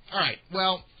 Okay. All right.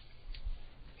 Well,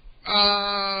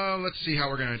 let's see how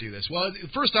we're going to do this. Well,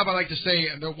 first off, I'd like to say,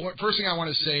 the first thing I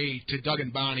want to say to Doug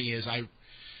and Bonnie is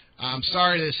I'm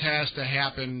sorry this has to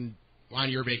happen on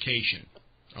your vacation.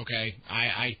 Okay,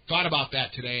 I thought about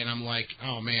that today, and I'm like,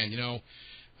 oh man,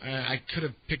 I could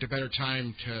have picked a better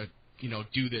time to,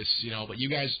 do this, but you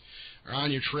guys are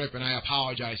on your trip, and I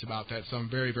apologize about that, so I'm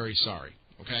very, very sorry.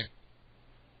 Okay.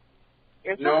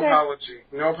 No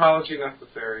apology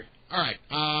necessary. All right,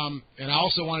 and I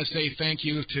also want to say thank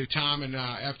you to Tom and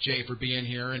FJ for being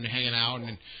here and hanging out,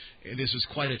 and this was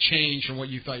quite a change from what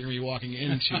you thought you were going to be walking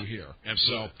into here.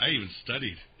 Absolutely. So, I even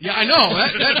studied. Yeah, I know.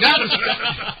 That was.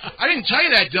 I didn't tell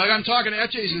you that, Doug. I'm talking to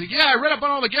FJ. He's like, yeah, I read up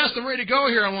on all the guests. I'm ready to go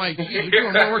here. I'm like, you're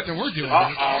doing more work than we're doing.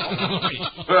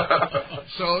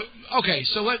 So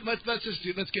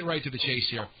let's get right to the chase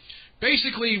here.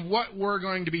 Basically, what we're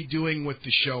going to be doing with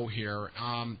the show here,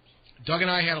 Doug and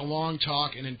I had a long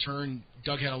talk, and in turn,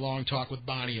 Doug had a long talk with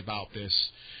Bonnie about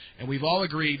this, and we've all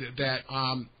agreed that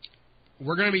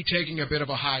we're going to be taking a bit of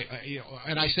a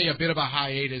and I say a bit of a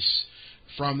hiatus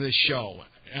from this show.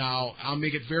 Now, I'll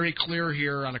make it very clear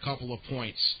here on a couple of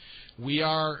points.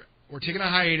 We're taking a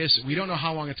hiatus. We don't know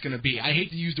how long it's going to be. I hate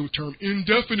to use the term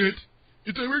indefinite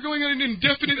We're going on an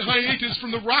indefinite hiatus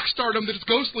from the rock stardom that is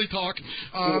Ghostly Talk.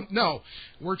 No,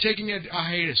 we're taking a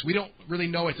hiatus. We don't really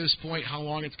know at this point how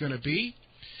long it's going to be.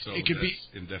 So it could be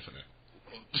indefinite.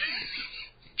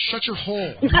 Shut your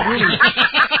hole. You're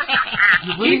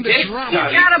ruining the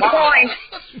drama. You got a point.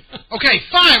 Okay,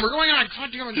 fine. We're going on an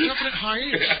indefinite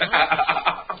hiatus.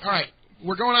 All right.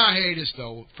 We're going on a hiatus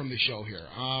though from the show here,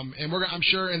 and I'm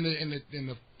sure in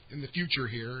the future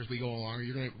here as we go along,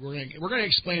 we're gonna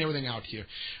explain everything out to you.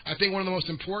 I think one of the most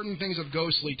important things of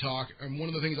Ghostly Talk, and one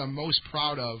of the things I'm most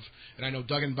proud of, and I know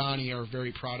Doug and Bonnie are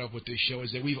very proud of with this show,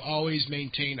 is that we've always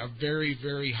maintained a very,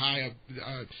 very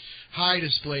high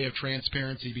display of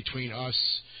transparency between us,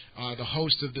 the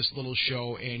host of this little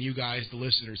show, and you guys, the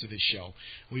listeners of this show.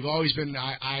 We've always been,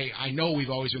 I know we've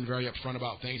always been very upfront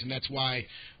about things, and that's why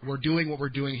we're doing what we're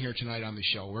doing here tonight on the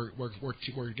show. We're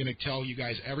going to tell you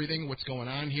guys everything, what's going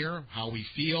on here, how we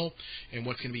feel, and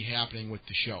what's going to be happening with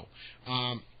the show.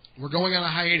 We're going on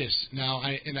a hiatus now,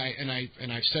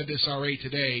 and I've said this already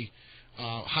today.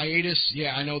 Hiatus,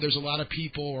 yeah, I know there's a lot of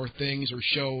people or things or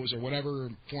shows or whatever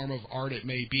form of art it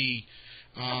may be.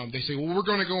 They say, well, we're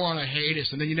going to go on a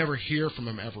hiatus, and then you never hear from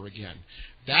them ever again.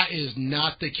 That is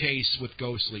not the case with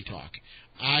Ghostly Talk.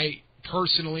 I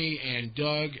personally, and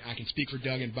Doug, I can speak for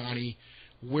Doug and Bonnie,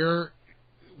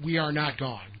 we are not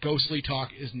gone. Ghostly Talk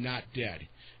is not dead.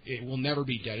 It will never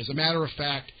be dead. As a matter of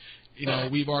fact,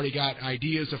 we've already got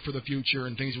ideas for the future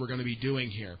and things we're going to be doing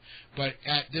here. But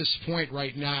at this point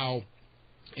right now,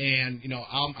 and,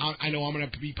 I know I'm going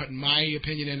to be putting my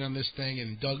opinion in on this thing,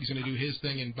 and Doug's going to do his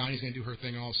thing, and Bonnie's going to do her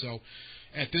thing also.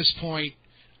 At this point,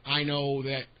 I know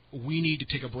that we need to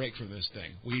take a break from this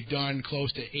thing. We've done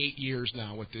close to 8 years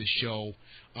now with this show,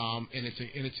 and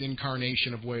its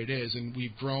incarnation of what it is. And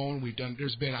we've grown. We've done.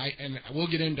 And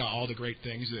we'll get into all the great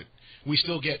things that we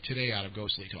still get today out of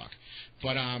Ghostly Talk.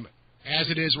 But as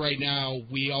it is right now,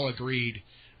 we all agreed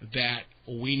that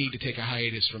we need to take a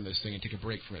hiatus from this thing and take a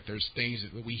break from it. There's things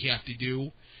that we have to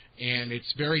do, and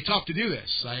it's very tough to do this.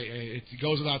 It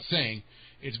goes without saying.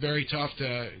 It's very tough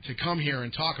to come here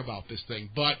and talk about this thing.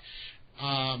 But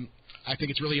I think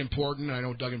it's really important, and I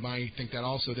know Doug and Bonnie think that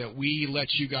also, that we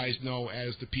let you guys know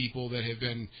as the people that have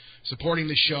been supporting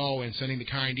the show and sending the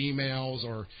kind emails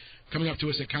or coming up to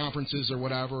us at conferences or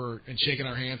whatever and shaking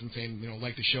our hands and saying,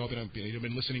 like the show that I've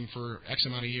been listening for X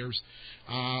amount of years.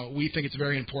 We think it's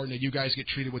very important that you guys get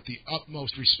treated with the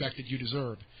utmost respect that you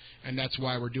deserve. And that's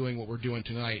why we're doing what we're doing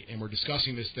tonight. And we're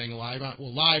discussing this thing live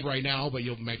right now, but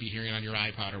you might be hearing it on your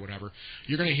iPod or whatever.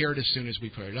 You're going to hear it as soon as we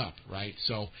put it up, right?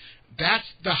 So that's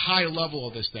the high level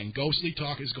of this thing. Ghostly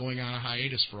Talk is going on a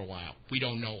hiatus for a while. We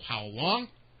don't know how long.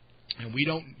 And we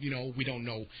don't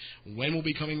know when we'll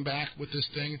be coming back with this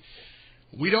thing.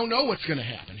 We don't know what's going to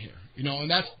happen here,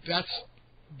 and that's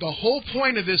the whole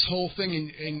point of this whole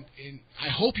thing. And I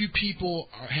hope you people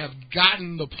have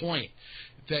gotten the point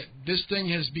that this thing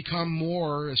has become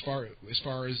more, as far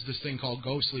as this thing called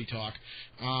Ghostly Talk,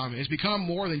 has become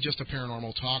more than just a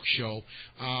paranormal talk show.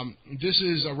 This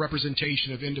is a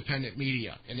representation of independent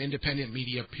media, an independent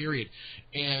media period,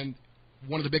 and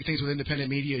one of the big things with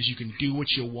independent media is you can do what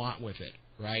you want with it,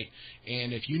 right?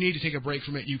 And if you need to take a break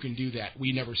from it, you can do that.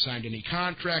 We never signed any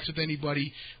contracts with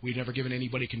anybody. We've never given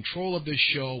anybody control of this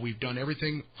show. We've done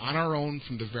everything on our own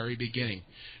from the very beginning.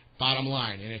 Bottom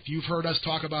line. And if you've heard us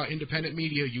talk about independent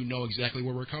media, you know exactly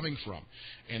where we're coming from.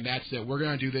 And that's that we're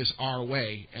going to do this our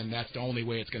way, and that's the only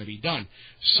way it's going to be done.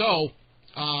 So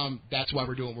that's why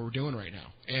we're doing what we're doing right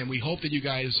now. And we hope that you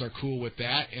guys are cool with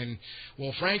that. And,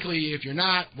 well, frankly, if you're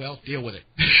not, well, deal with it.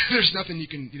 There's nothing you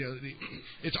can,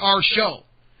 it's our show.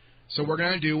 So we're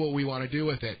going to do what we want to do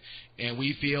with it. And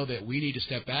we feel that we need to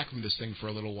step back from this thing for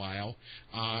a little while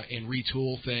and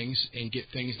retool things and get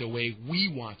things the way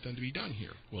we want them to be done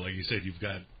here. Well, like you said, you've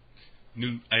got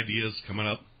new ideas coming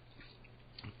up,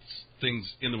 things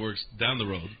in the works down the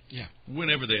road. Yeah.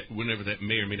 Whenever that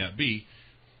may or may not be.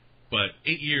 But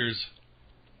 8 years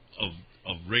of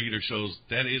regular shows,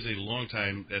 that is a long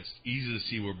time. That's easy to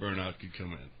see where burnout could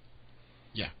come in.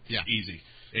 Yeah. Easy.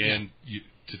 And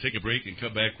to take a break and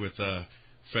come back with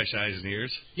fresh eyes and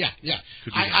ears. Yeah.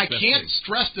 I can't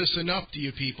stress this enough to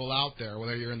you people out there,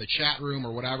 whether you're in the chat room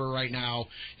or whatever right now.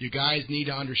 You guys need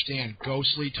to understand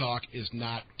Ghostly Talk is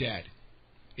not dead.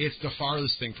 It's the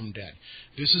farthest thing from dead.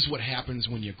 This is what happens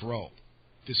when you grow.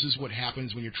 This is what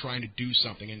happens when you're trying to do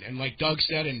something. And like Doug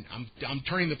said, and I'm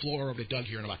turning the floor over to Doug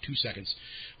here in about 2 seconds.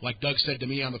 Like Doug said to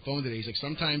me on the phone today, he's like,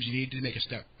 sometimes you need to make a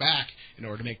step back in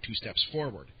order to make 2 steps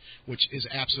forward, which is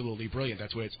absolutely brilliant.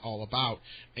 That's what it's all about,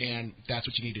 and that's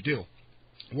what you need to do.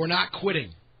 We're not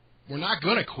quitting. We're not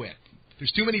going to quit.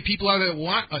 There's too many people out there that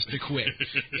want us to quit.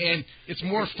 And it's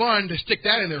more fun to stick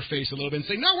that in their face a little bit and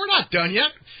say, no, we're not done yet.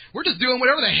 We're just doing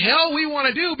whatever the hell we want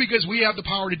to do because we have the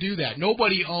power to do that.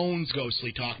 Nobody owns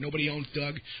Ghostly Talk. Nobody owns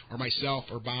Doug or myself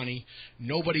or Bonnie.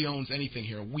 Nobody owns anything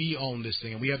here. We own this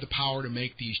thing, and we have the power to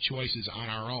make these choices on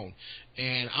our own.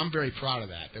 And I'm very proud of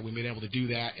that we've been able to do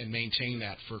that and maintain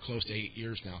that for close to 8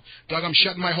 years now. Doug, I'm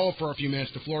shutting my hole for a few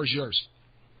minutes. The floor is yours.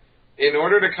 In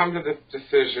order to come to this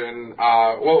decision,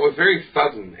 well, it was very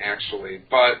sudden, actually,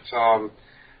 but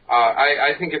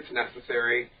I think it's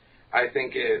necessary. I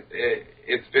think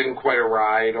it's been quite a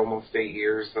ride, almost 8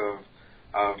 years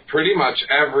of pretty much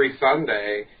every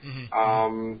Sunday,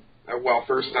 well,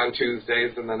 first on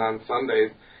Tuesdays and then on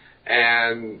Sundays,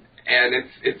 and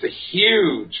it's a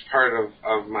huge part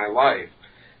of my life.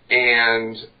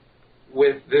 And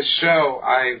with this show,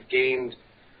 I've gained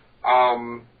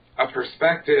a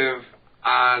perspective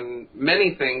on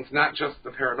many things, not just the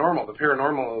paranormal. The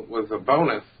paranormal was a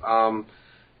bonus,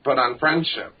 but on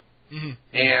friendship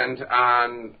and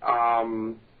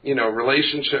on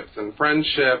relationships and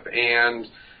friendship and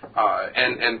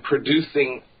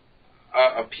producing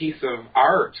a piece of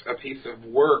art, a piece of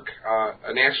work,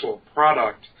 an actual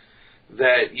product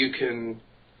that you can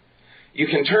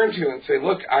turn to and say,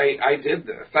 look, I did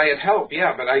this. I had help,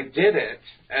 yeah, but I did it.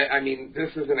 I mean, this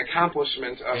is an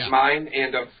accomplishment of mine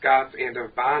and of Scott's and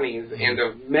of Bonnie's and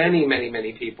of many, many,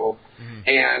 many people.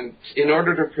 And in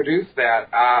order to produce that,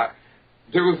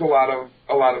 there was a lot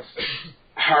of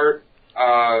heart,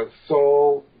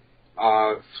 soul,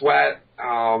 sweat,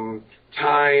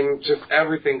 time, just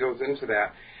everything goes into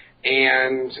that.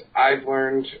 And I've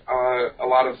learned a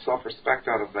lot of self-respect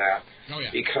out of that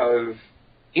because,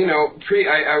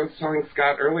 I was telling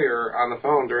Scott earlier on the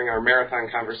phone during our marathon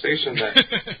conversation that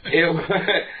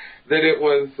it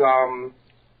was,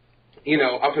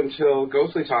 up until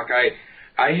Ghostly Talk,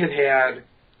 I had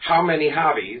how many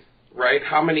hobbies, right?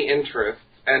 How many interests,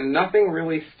 and nothing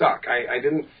really stuck. I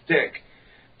didn't stick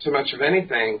to much of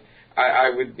anything.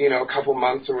 I would, a couple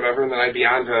months or whatever, and then I'd be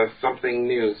on to something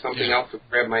new, something else that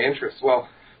grabbed my interest. Well,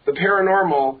 the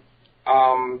paranormal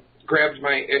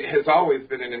it has always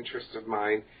been an interest of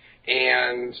mine,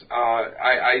 and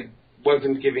I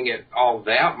wasn't giving it all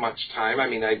that much time. I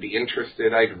mean, I'd be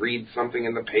interested. I'd read something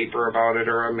in the paper about it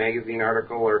or a magazine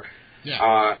article or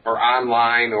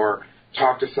online or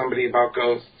talk to somebody about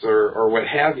ghosts or what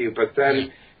have you. But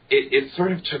then it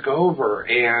sort of took over,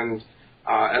 and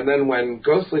then when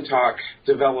Ghostly Talk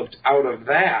developed out of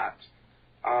that,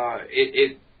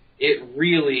 it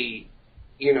really,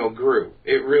 grew.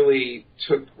 It really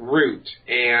took root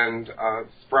and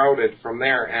sprouted from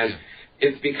there, and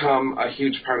it's become a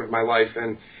huge part of my life,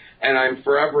 and I'm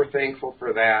forever thankful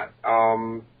for that.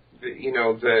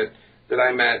 That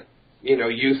I met,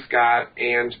 you, Scott,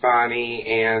 and Bonnie,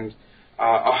 and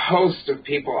a host of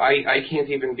people. I can't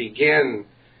even begin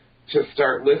to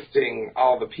start listing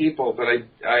all the people, but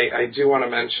I do want to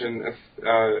mention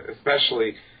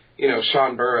especially,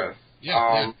 Sean Burris,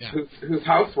 whose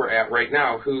house we're at right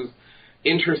now, whose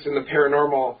interest in the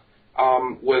paranormal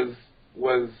was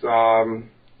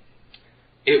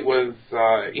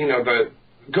the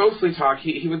Ghostly Talk.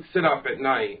 He would sit up at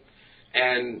night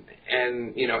and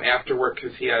after work,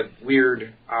 because he has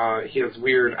weird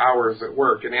hours at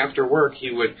work, and after work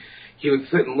he would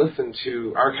sit and listen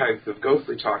to archives of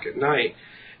Ghostly Talk at night,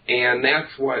 and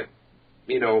that's what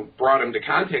brought him to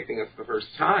contacting us the first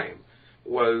time.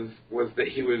 Was that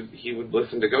he would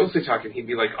listen to Ghostly Talk, and he'd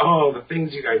be like, oh, the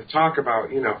things you guys talk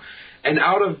about, and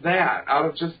out of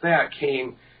just that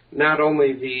came not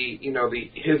only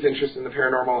his interest in the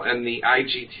paranormal and the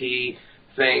IGT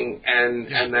thing,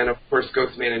 and then of course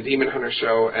Ghostman and Demon Hunter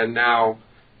show, and now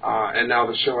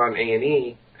the show on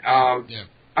A&E.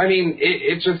 I mean,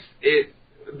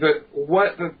 the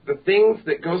things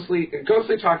that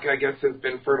Ghostly Talk, I guess, has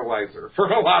been fertilizer for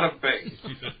a lot of things.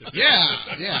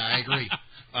 I agree.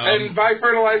 And by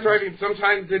fertilizer, I mean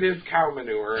sometimes it is cow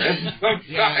manure, and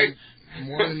sometimes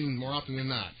more often than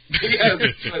not. Yes,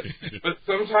 but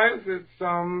sometimes it's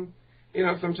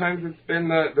sometimes it's been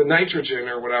the nitrogen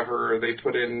or whatever they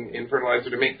put in fertilizer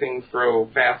to make things grow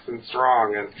fast and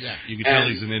strong. And you can tell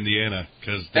he's in Indiana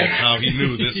because that's how he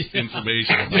knew this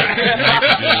information.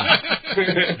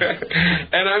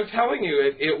 And I'm telling you,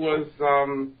 it was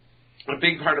a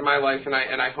big part of my life, and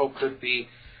I hope that the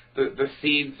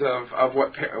seeds of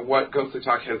what Ghostly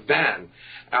Talk has been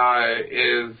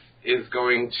is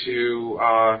going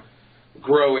to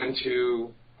grow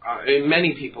into in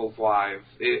many people's lives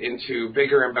into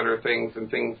bigger and better things, and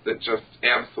things that just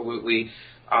absolutely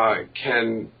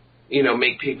can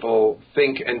make people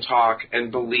think and talk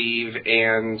and believe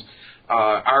and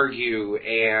argue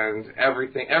and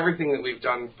everything that we've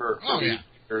done for these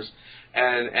years,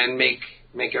 and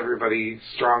make everybody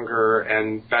stronger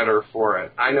and better for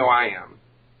it. I know I am.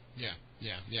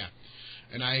 Yeah.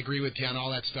 And I agree with you on all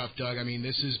that stuff, Doug. I mean,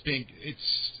 this is big. It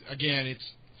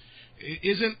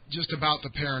isn't just about the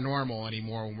paranormal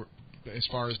anymore. As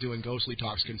far as doing Ghostly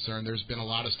Talk's concerned, there's been a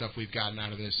lot of stuff we've gotten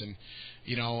out of this, and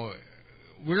you know,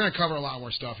 we're going to cover a lot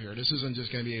more stuff here. This isn't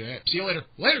just going to be hey, see you later,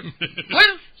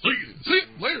 see you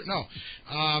later. No,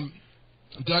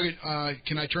 Doug,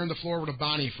 can I turn the floor over to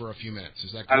Bonnie for a few minutes?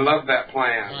 Is that cool? I love that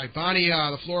plan. All right, Bonnie,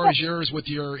 the floor is yours with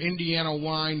your Indiana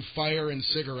wine, fire, and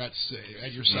cigarettes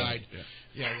at your side.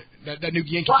 Yeah, that new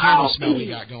Yankee Candle smell we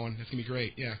got going. That's gonna be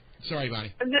great. Yeah. Sorry,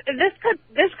 Bonnie. This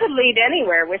could lead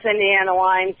anywhere with Indiana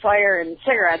wine, fire, and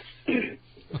cigarettes. It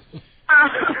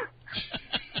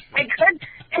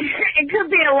could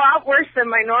be a lot worse than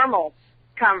my normal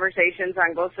conversations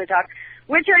on Ghostly Talk,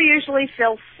 which are usually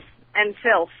filth.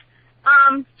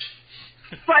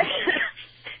 But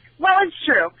well, it's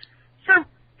true.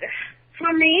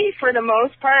 For me, for the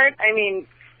most part, I mean,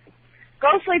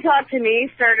 Ghostly Talk to me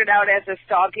started out as a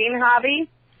stalking hobby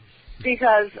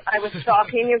because I was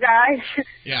stalking you guys.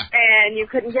 Yeah. And you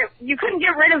couldn't get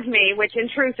rid of me, which in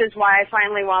truth is why I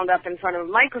finally wound up in front of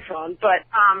a microphone. But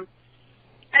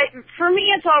for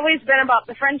me, it's always been about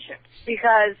the friendships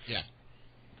because. Yeah.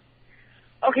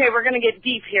 Okay, we're going to get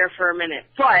deep here for a minute,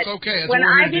 but that's okay. That's when what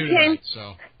we're I gonna do became tonight,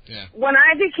 so yeah. When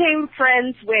I became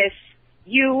friends with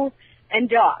you and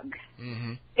Doug,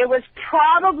 it was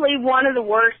probably one of the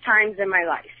worst times in my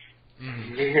life.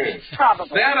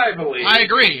 Probably. That I believe. I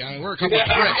agree. We're a couple of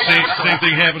pricks. Same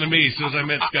thing happened to me. As soon as I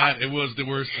met Scott, it was the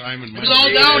worst time in my life. It was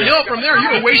all downhill from there.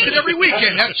 You were wasted every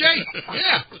weekend, FJ.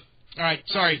 Yeah. All right.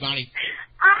 Sorry, Bonnie.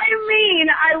 I mean,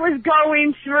 I was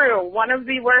going through one of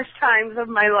the worst times of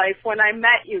my life when I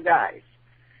met you guys.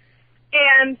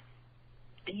 And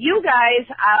you guys,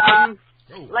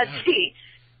 let's see,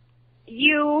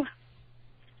 you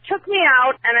took me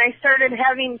out and I started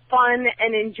having fun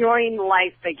and enjoying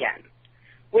life again,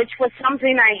 which was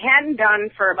something I hadn't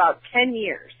done for about 10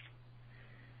 years.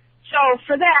 So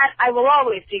for that, I will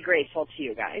always be grateful to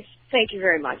you guys. Thank you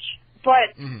very much.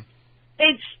 But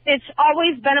it's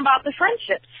always been about the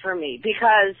friendships for me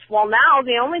because, well, now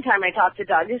the only time I talk to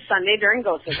Doug is Sunday during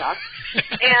Ghostly Talk.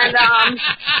 And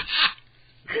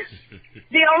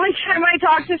the only time I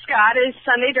talk to Scott is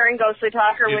Sunday during Ghostly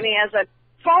Talk or when he has a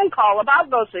phone call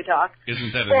about Ghostly Talk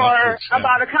or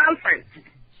about a conference.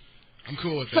 I'm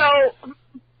cool with that. So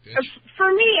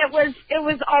for me, it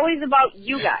was always about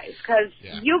you guys because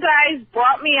you guys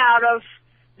brought me out of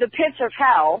the pits of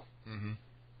hell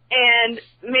and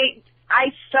I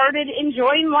started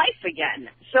enjoying life again.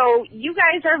 So you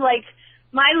guys are like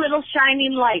my little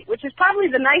shining light, which is probably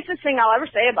the nicest thing I'll ever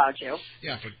say about you.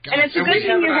 Yeah, for God. And it's a good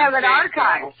thing you have it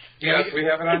archived. Yes, we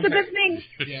have it on It's a good thing.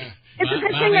 Yeah. It's a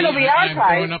good thing it'll be archived.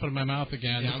 I'm throwing up in my mouth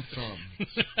again. Yeah, I'm throwing.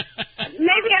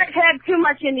 Maybe I've had too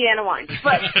much Indiana wine,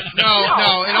 but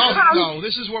no.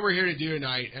 This is what we're here to do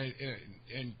tonight,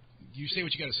 and you say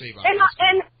what you got to say about it.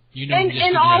 And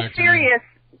in all seriousness,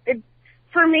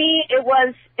 for me, it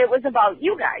was about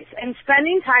you guys and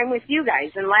spending time with you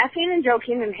guys and laughing and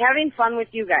joking and having fun with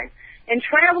you guys and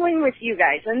traveling with you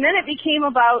guys. And then it became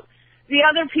about the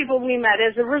other people we met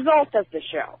as a result of the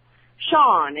show.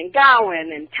 Sean and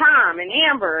Gowan and Tom and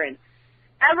Amber and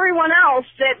everyone else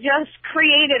that just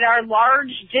created our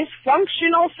large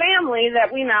dysfunctional family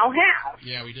that we now have.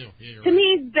 Yeah, we do. Yeah, to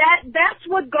me, that's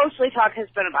what Ghostly Talk has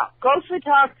been about. Ghostly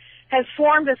Talk has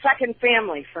formed a second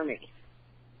family for me.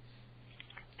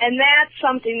 And that's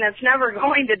something that's never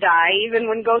going to die, even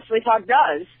when Ghostly Talk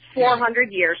does,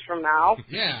 400 years from now.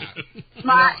 Yeah.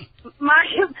 My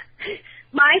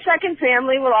second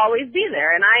family will always be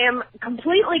there, and I am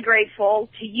completely grateful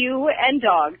to you and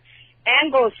Doug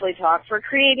and Ghostly Talk for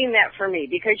creating that for me,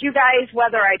 because you guys,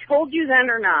 whether I told you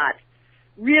then or not,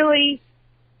 really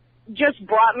just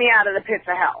brought me out of the pits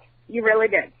of hell. You really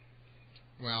did.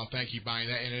 Well, thank you, Bonnie.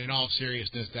 And in all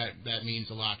seriousness, that means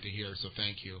a lot to hear, so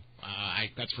thank you.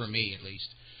 That's for me, at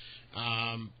least.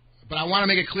 But I want to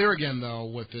make it clear again, though,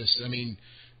 with this. I mean,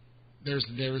 there's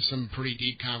some pretty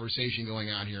deep conversation going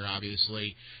on here,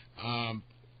 obviously.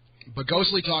 But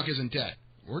Ghostly Talk isn't dead.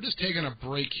 We're just taking a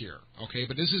break here, okay?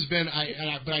 But this has been,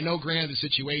 but I know, granted, the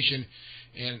situation,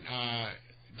 and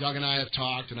Doug and I have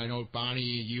talked, and I know Bonnie,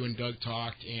 you and Doug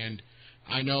talked, and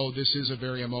I know this is a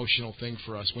very emotional thing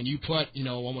for us. When you put,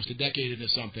 almost a decade into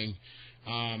something,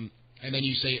 and then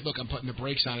you say, look, I'm putting the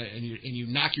brakes on it, and you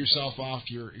knock yourself off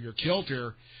your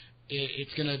kilter,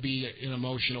 it's going to be an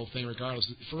emotional thing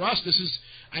regardless. For us, this is,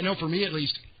 I know for me at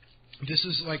least, this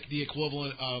is like the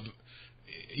equivalent of,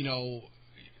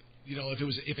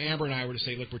 if Amber and I were to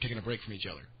say, look, we're taking a break from each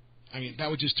other. I mean, that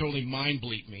would just totally mind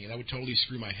bleep me. That would totally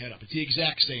screw my head up. It's the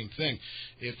exact same thing.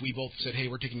 If we both said, hey,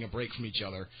 we're taking a break from each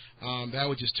other, that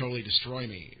would just totally destroy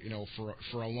me,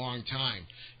 for a long time.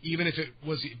 Even if it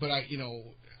was, but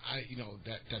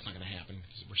that's not going to happen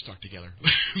because we're stuck together.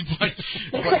 but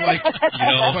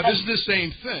this is the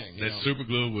same thing. That super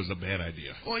glue was a bad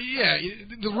idea. Well, yeah,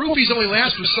 the roofies only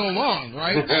last for so long,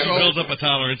 right? She builds up a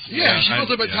tolerance. Yeah, she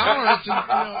builds up a tolerance,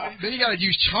 and then you got to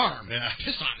use charm. Yeah.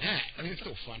 Piss on that. I mean, it's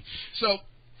still fun. So,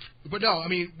 but no, I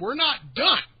mean, we're not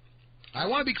done. I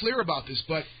want to be clear about this,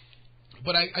 but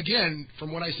again,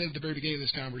 from what I said at the very beginning of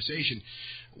this conversation,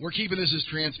 we're keeping this as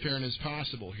transparent as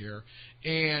possible here,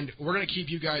 and we're going to keep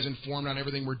you guys informed on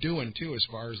everything we're doing, too, as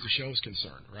far as the show's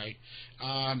concerned, right?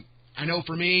 I know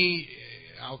for me,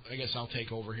 I guess I'll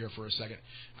take over here for a second.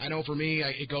 I know for me,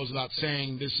 it goes without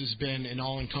saying, this has been an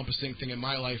all-encompassing thing in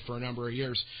my life for a number of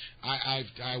years.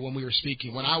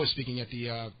 When I was speaking at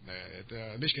the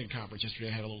Michigan conference yesterday,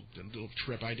 I had a little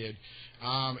trip I did,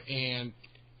 and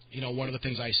one of the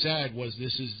things I said was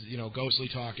this is, Ghostly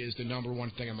Talk is the number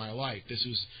one thing in my life. This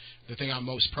is the thing I'm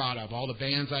most proud of. All the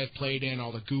bands I've played in,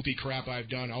 all the goofy crap I've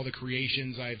done, all the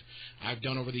creations I've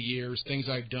done over the years, things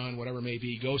I've done, whatever it may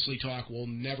be, Ghostly Talk will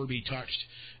never be touched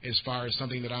as far as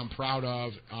something that I'm proud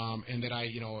of, and that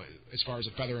as far as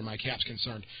a feather in my cap's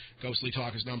concerned. Ghostly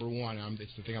Talk is number one.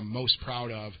 It's the thing I'm most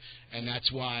proud of, and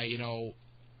that's why,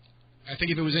 I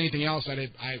think if it was anything else,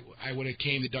 I would have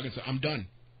came to Doug and said, I'm done.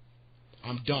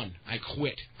 I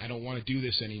quit. I don't want to do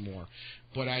this anymore.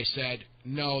 But I said,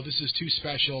 no, this is too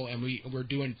special, and we're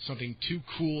doing something too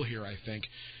cool here, I think.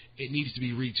 It needs to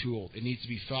be retooled. It needs to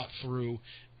be thought through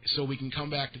so we can come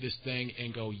back to this thing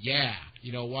and go, yeah,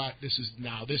 you know what, this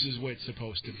is what it's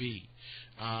supposed to be.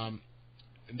 And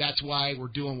that's why we're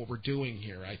doing what we're doing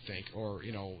here, I think. Or,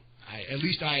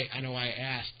 I know I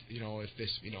asked, if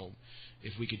this,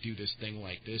 if we could do this thing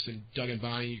like this, and Doug and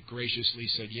Bonnie graciously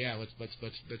said, "Yeah,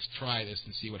 let's try this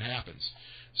and see what happens."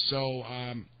 So,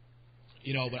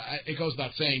 but it goes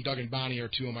without saying, Doug and Bonnie are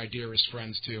two of my dearest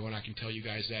friends too, and I can tell you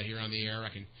guys that here on the air. I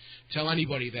can tell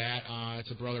anybody that.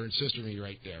 It's a brother and sister to me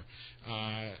right there.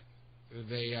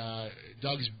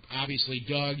 Doug's obviously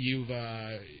Doug.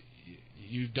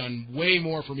 You've done way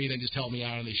more for me than just help me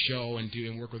out on this show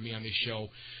and work with me on this show.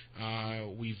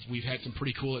 We've had some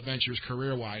pretty cool adventures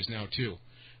career-wise now too.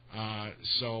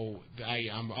 So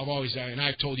I've always, and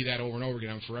I've told you that over and over again.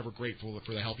 I'm forever grateful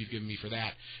for the help you've given me for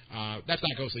that. That's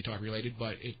not Ghostly Talk related,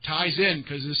 but it ties in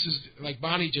because this is, like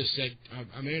Bonnie just said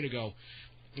a minute ago,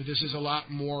 this is a lot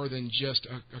more than just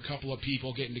a couple of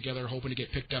people getting together hoping to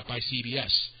get picked up by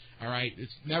CBS. All right,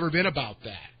 it's never been about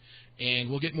that. And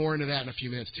we'll get more into that in a few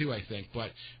minutes, too, I think.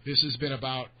 But this has been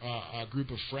about a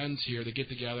group of friends here that get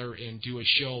together and do a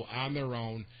show on their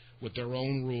own with their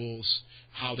own rules,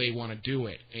 how they want to do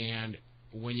it. And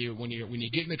when you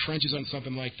get in the trenches on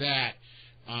something like that,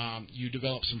 you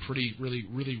develop some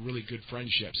really good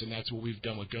friendships. And that's what we've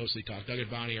done with Ghostly Talk. Doug and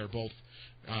Bonnie are both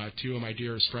two of my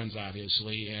dearest friends,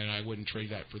 obviously, and I wouldn't trade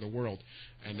that for the world.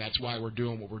 And that's why we're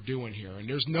doing what we're doing here. And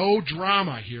there's no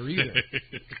drama here either.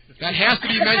 That has to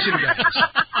be mentioned, guys.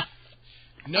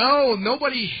 No,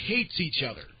 nobody hates each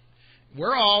other.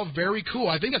 We're all very cool.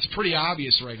 I think that's pretty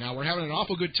obvious right now. We're having an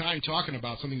awful good time talking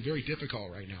about something very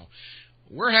difficult right now.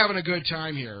 We're having a good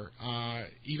time here,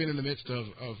 even in the midst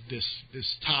of this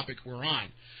topic we're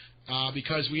on.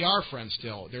 Because we are friends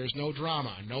still. There's no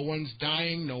drama. No one's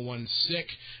dying. No one's sick.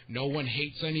 No one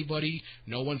hates anybody.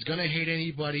 No one's going to hate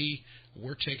anybody.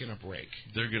 We're taking a break.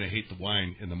 They're going to hate the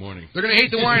wine in the morning. They're going to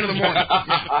hate the wine in the morning.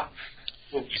 Yeah.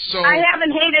 So, I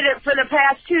haven't hated it for the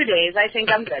past 2 days. I think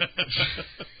I'm good.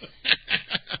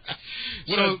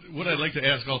 What I'd like to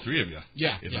ask all three of you,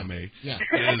 if I may, is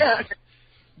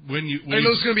when I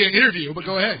know it's going to be an interview, but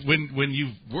go ahead. When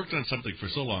you've worked on something for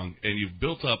so long and you've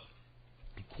built up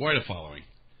quite a following,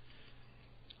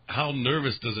 how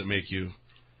nervous does it make you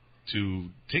to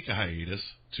take a hiatus,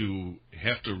 to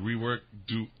have to rework,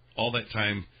 do all that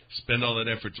time, spend all that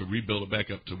effort to rebuild it back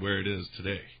up to where it is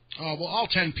today? Oh, well, all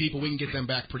 10 people, we can get them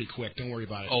back pretty quick. Don't worry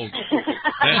about it. Oh,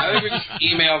 I think we just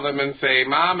email them and say,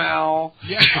 Mom, Al.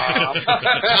 Yeah.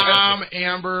 Tom,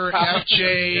 Amber,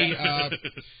 FJ.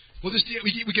 We'll just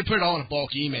we can put it all in a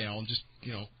bulk email and just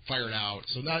fire it out.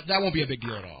 So that won't be a big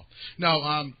deal at all. No,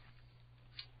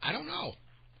 I don't know.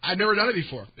 I've never done it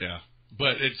before. Yeah,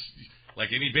 but it's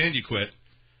like any band you quit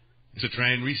to try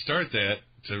and restart that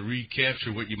to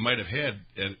recapture what you might have had.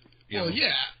 Well,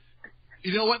 yeah.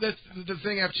 You know what? That's the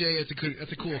thing, FJ.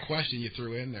 That's a cool question you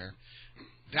threw in there.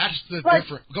 That's the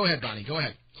different. Go ahead, Bonnie. Go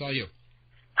ahead. It's all you.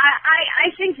 I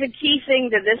I think the key thing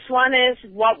to this one is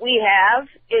what we have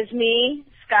is me,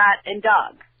 Scott, and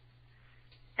Doug.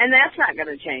 And that's not going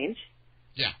to change.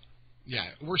 Yeah,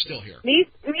 we're still here. Me,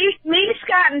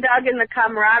 Scott, and Doug, and the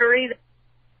camaraderie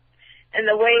and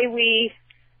the way we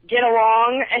get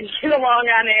along and get along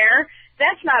on air,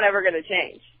 that's not ever going to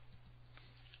change.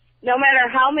 No matter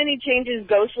how many changes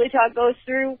Ghostly Talk goes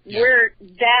through,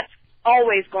 that's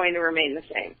always going to remain the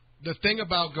same. The thing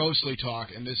about Ghostly Talk,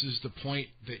 and this is the point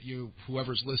that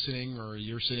whoever's listening or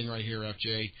you're sitting right here,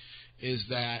 FJ, is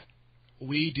that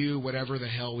we do whatever the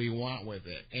hell we want with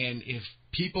it. And if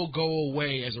people go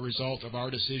away as a result of our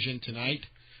decision tonight,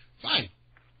 fine.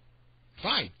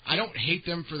 I don't hate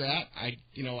them for that.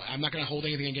 I'm not going to hold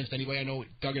anything against anybody. I know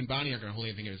Doug and Bonnie aren't going to hold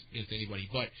anything against anybody.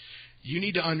 But you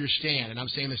need to understand, and I'm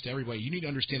saying this to everybody, you need to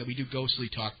understand that we do Ghostly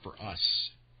Talk for us.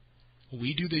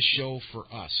 We do this show for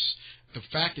us. The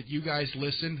fact that you guys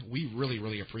listen, we really,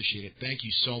 really appreciate it. Thank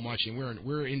you so much, and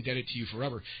we're indebted to you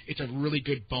forever. It's a really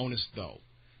good bonus, though,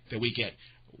 that we get.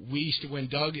 When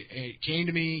Doug came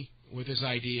to me with this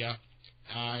idea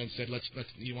and said, "Let's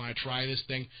you want to try this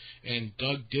thing?" and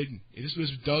Doug didn't. This was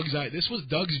Doug's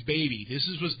baby. This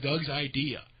was Doug's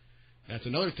idea. That's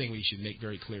another thing we should make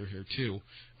very clear here too.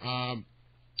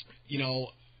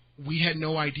 We had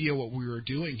no idea what we were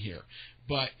doing here.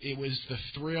 But it was the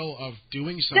thrill of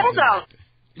doing something. Dildo.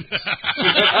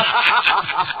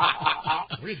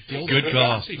 Good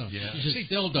call. Yeah. She said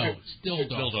dildo.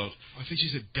 Dildo. I think she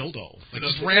said dildo. Like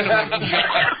just randomly.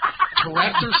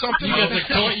 Tourette's or something?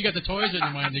 You got the toys in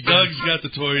your mind again. Doug's got the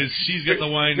toys. She's got the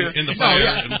wine in the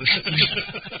fire.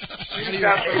 How do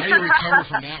you recover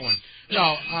from that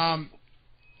one?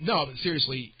 No, but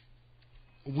seriously,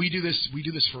 we do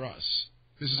this for us.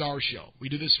 This is our show. We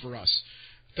do this for us.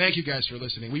 Thank you guys for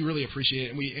listening. We really appreciate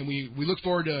it, and we look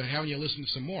forward to having you listen to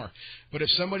some more. But if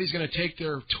somebody's going to take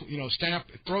their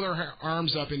throw their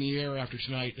arms up in the air after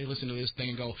tonight, they listen to this thing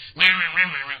and go,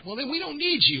 well, then we don't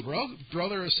need you,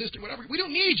 brother or sister, whatever. We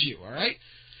don't need you, all right?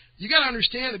 You got to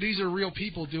understand that these are real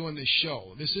people doing this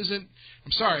show. This isn't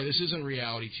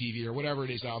reality TV or whatever it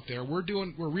is out there. We're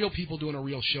real people doing a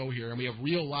real show here, and we have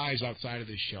real lives outside of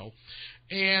this show,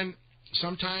 and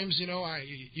sometimes,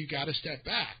 you got to step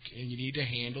back, and you need to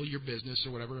handle your business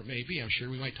or whatever it may be. I'm sure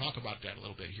we might talk about that a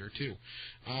little bit here, too.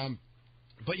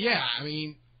 But, yeah,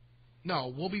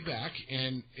 no, we'll be back,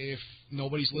 and if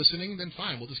nobody's listening, then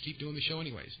fine. We'll just keep doing the show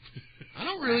anyways. I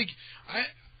don't really...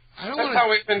 That's how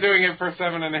we've been doing it for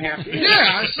 7.5 years.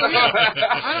 Yeah, so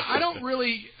I don't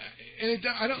really... And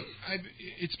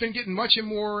it's been getting much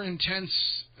more intense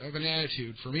of an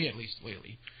attitude, for me at least,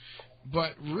 lately.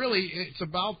 But really, it's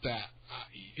about that.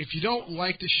 If you don't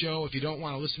like the show, if you don't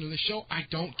want to listen to the show, I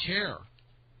don't care.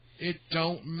 It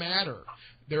don't matter.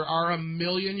 There are a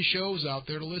million shows out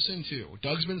there to listen to.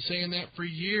 Doug's been saying that for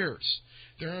years.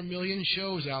 There are a million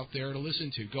shows out there to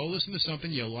listen to. Go listen to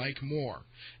something you like more.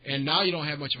 And now you don't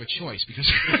have much of a choice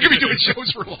because we're going to be doing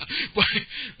shows for a while.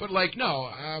 But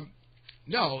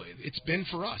no, it's been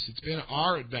for us. It's been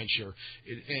our adventure,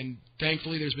 and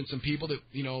thankfully, there's been some people that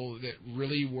that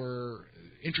really were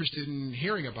interested in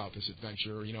hearing about this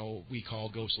adventure. We call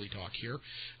Ghostly Talk here.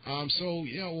 So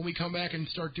when we come back and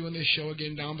start doing this show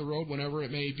again down the road, whenever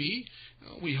it may be,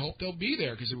 we hope they'll be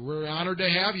there because we're honored to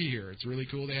have you here. It's really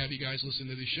cool to have you guys listen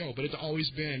to the show. But it's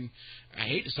always been, I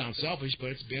hate to sound selfish,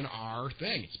 but it's been our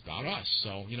thing. It's about us.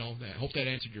 So I hope that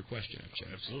answered your question.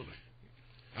 Absolutely.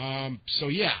 So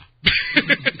yeah.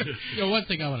 One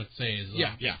thing I want to say is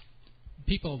yeah.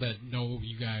 People that know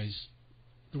you guys,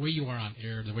 the way you are on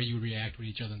air, the way you react with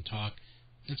each other and talk,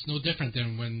 it's no different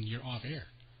than when you're off air.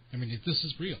 This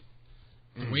is real.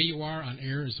 The way you are on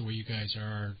air is the way you guys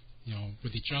are,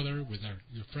 with each other, with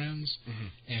your friends,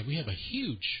 and we have a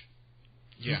huge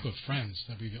group of friends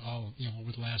that we've all,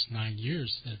 over the last 9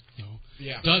 years. That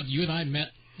Doug, you and I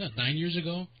met 9 years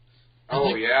ago.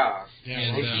 Oh, yeah.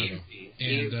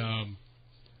 And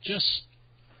just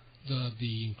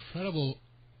the incredible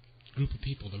group of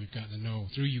people that we've gotten to know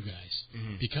through you guys,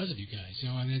 because of you guys.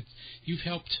 And you've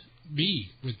helped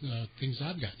me with things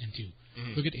I've gotten into.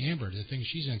 Look at Amber, the things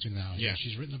she's into now. Yeah.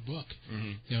 She's written a book.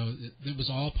 It was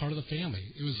all part of the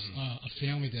family. It was a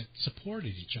family that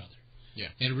supported each other. Yeah.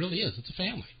 And it really is. It's a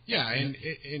family. Yeah, and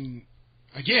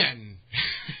again...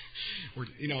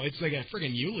 it's like a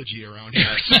friggin' eulogy around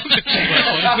here.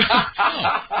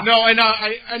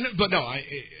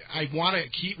 I want to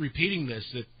keep repeating this,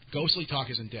 that Ghostly Talk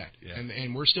isn't dead,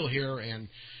 and we're still here, and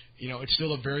it's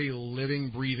still a very living,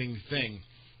 breathing thing.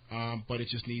 But it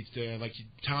just needs to, like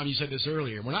Tom, you said this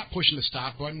earlier. We're not pushing the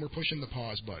stop button; we're pushing the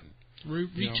pause button.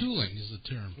 Retooling is the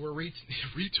term. We're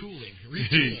retooling.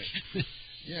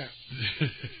 Yeah.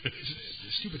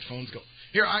 stupid phones go.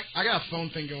 Here, I got a phone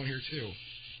thing going here, too.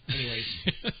 Anyways.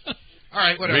 All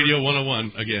right, whatever. Radio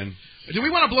 101 again. Do we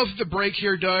want to blow through the break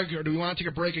here, Doug, or do we want to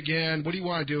take a break again? What do you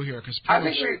want to do here? Cause I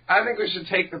think we should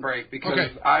take the break because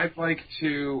I'd like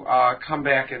to come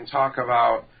back and talk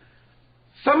about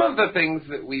some of the things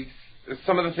that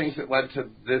led to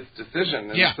this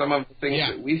decision, and some of the things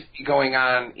that we see going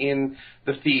on in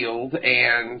the field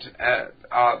and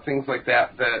things like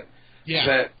that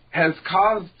has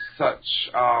caused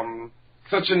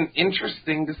such an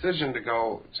interesting decision to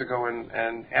go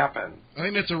and happen. I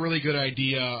think that's a really good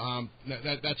idea.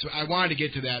 That's I wanted to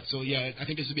get to that. So yeah, I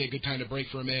think this would be a good time to break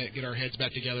for a minute, get our heads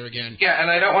back together again. Yeah, and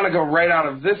I don't want to go right out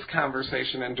of this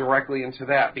conversation and directly into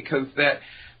that because that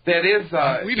is.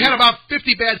 We've had about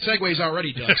 50 bad segues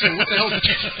already, Doug. So what the hell?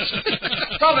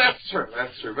 Well, that's true.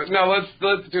 That's true. But no, let's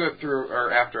do it through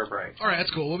or after a break. All right,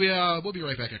 that's cool. We'll be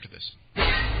right back after this.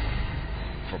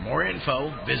 For more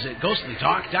info, visit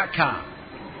ghostlytalk.com.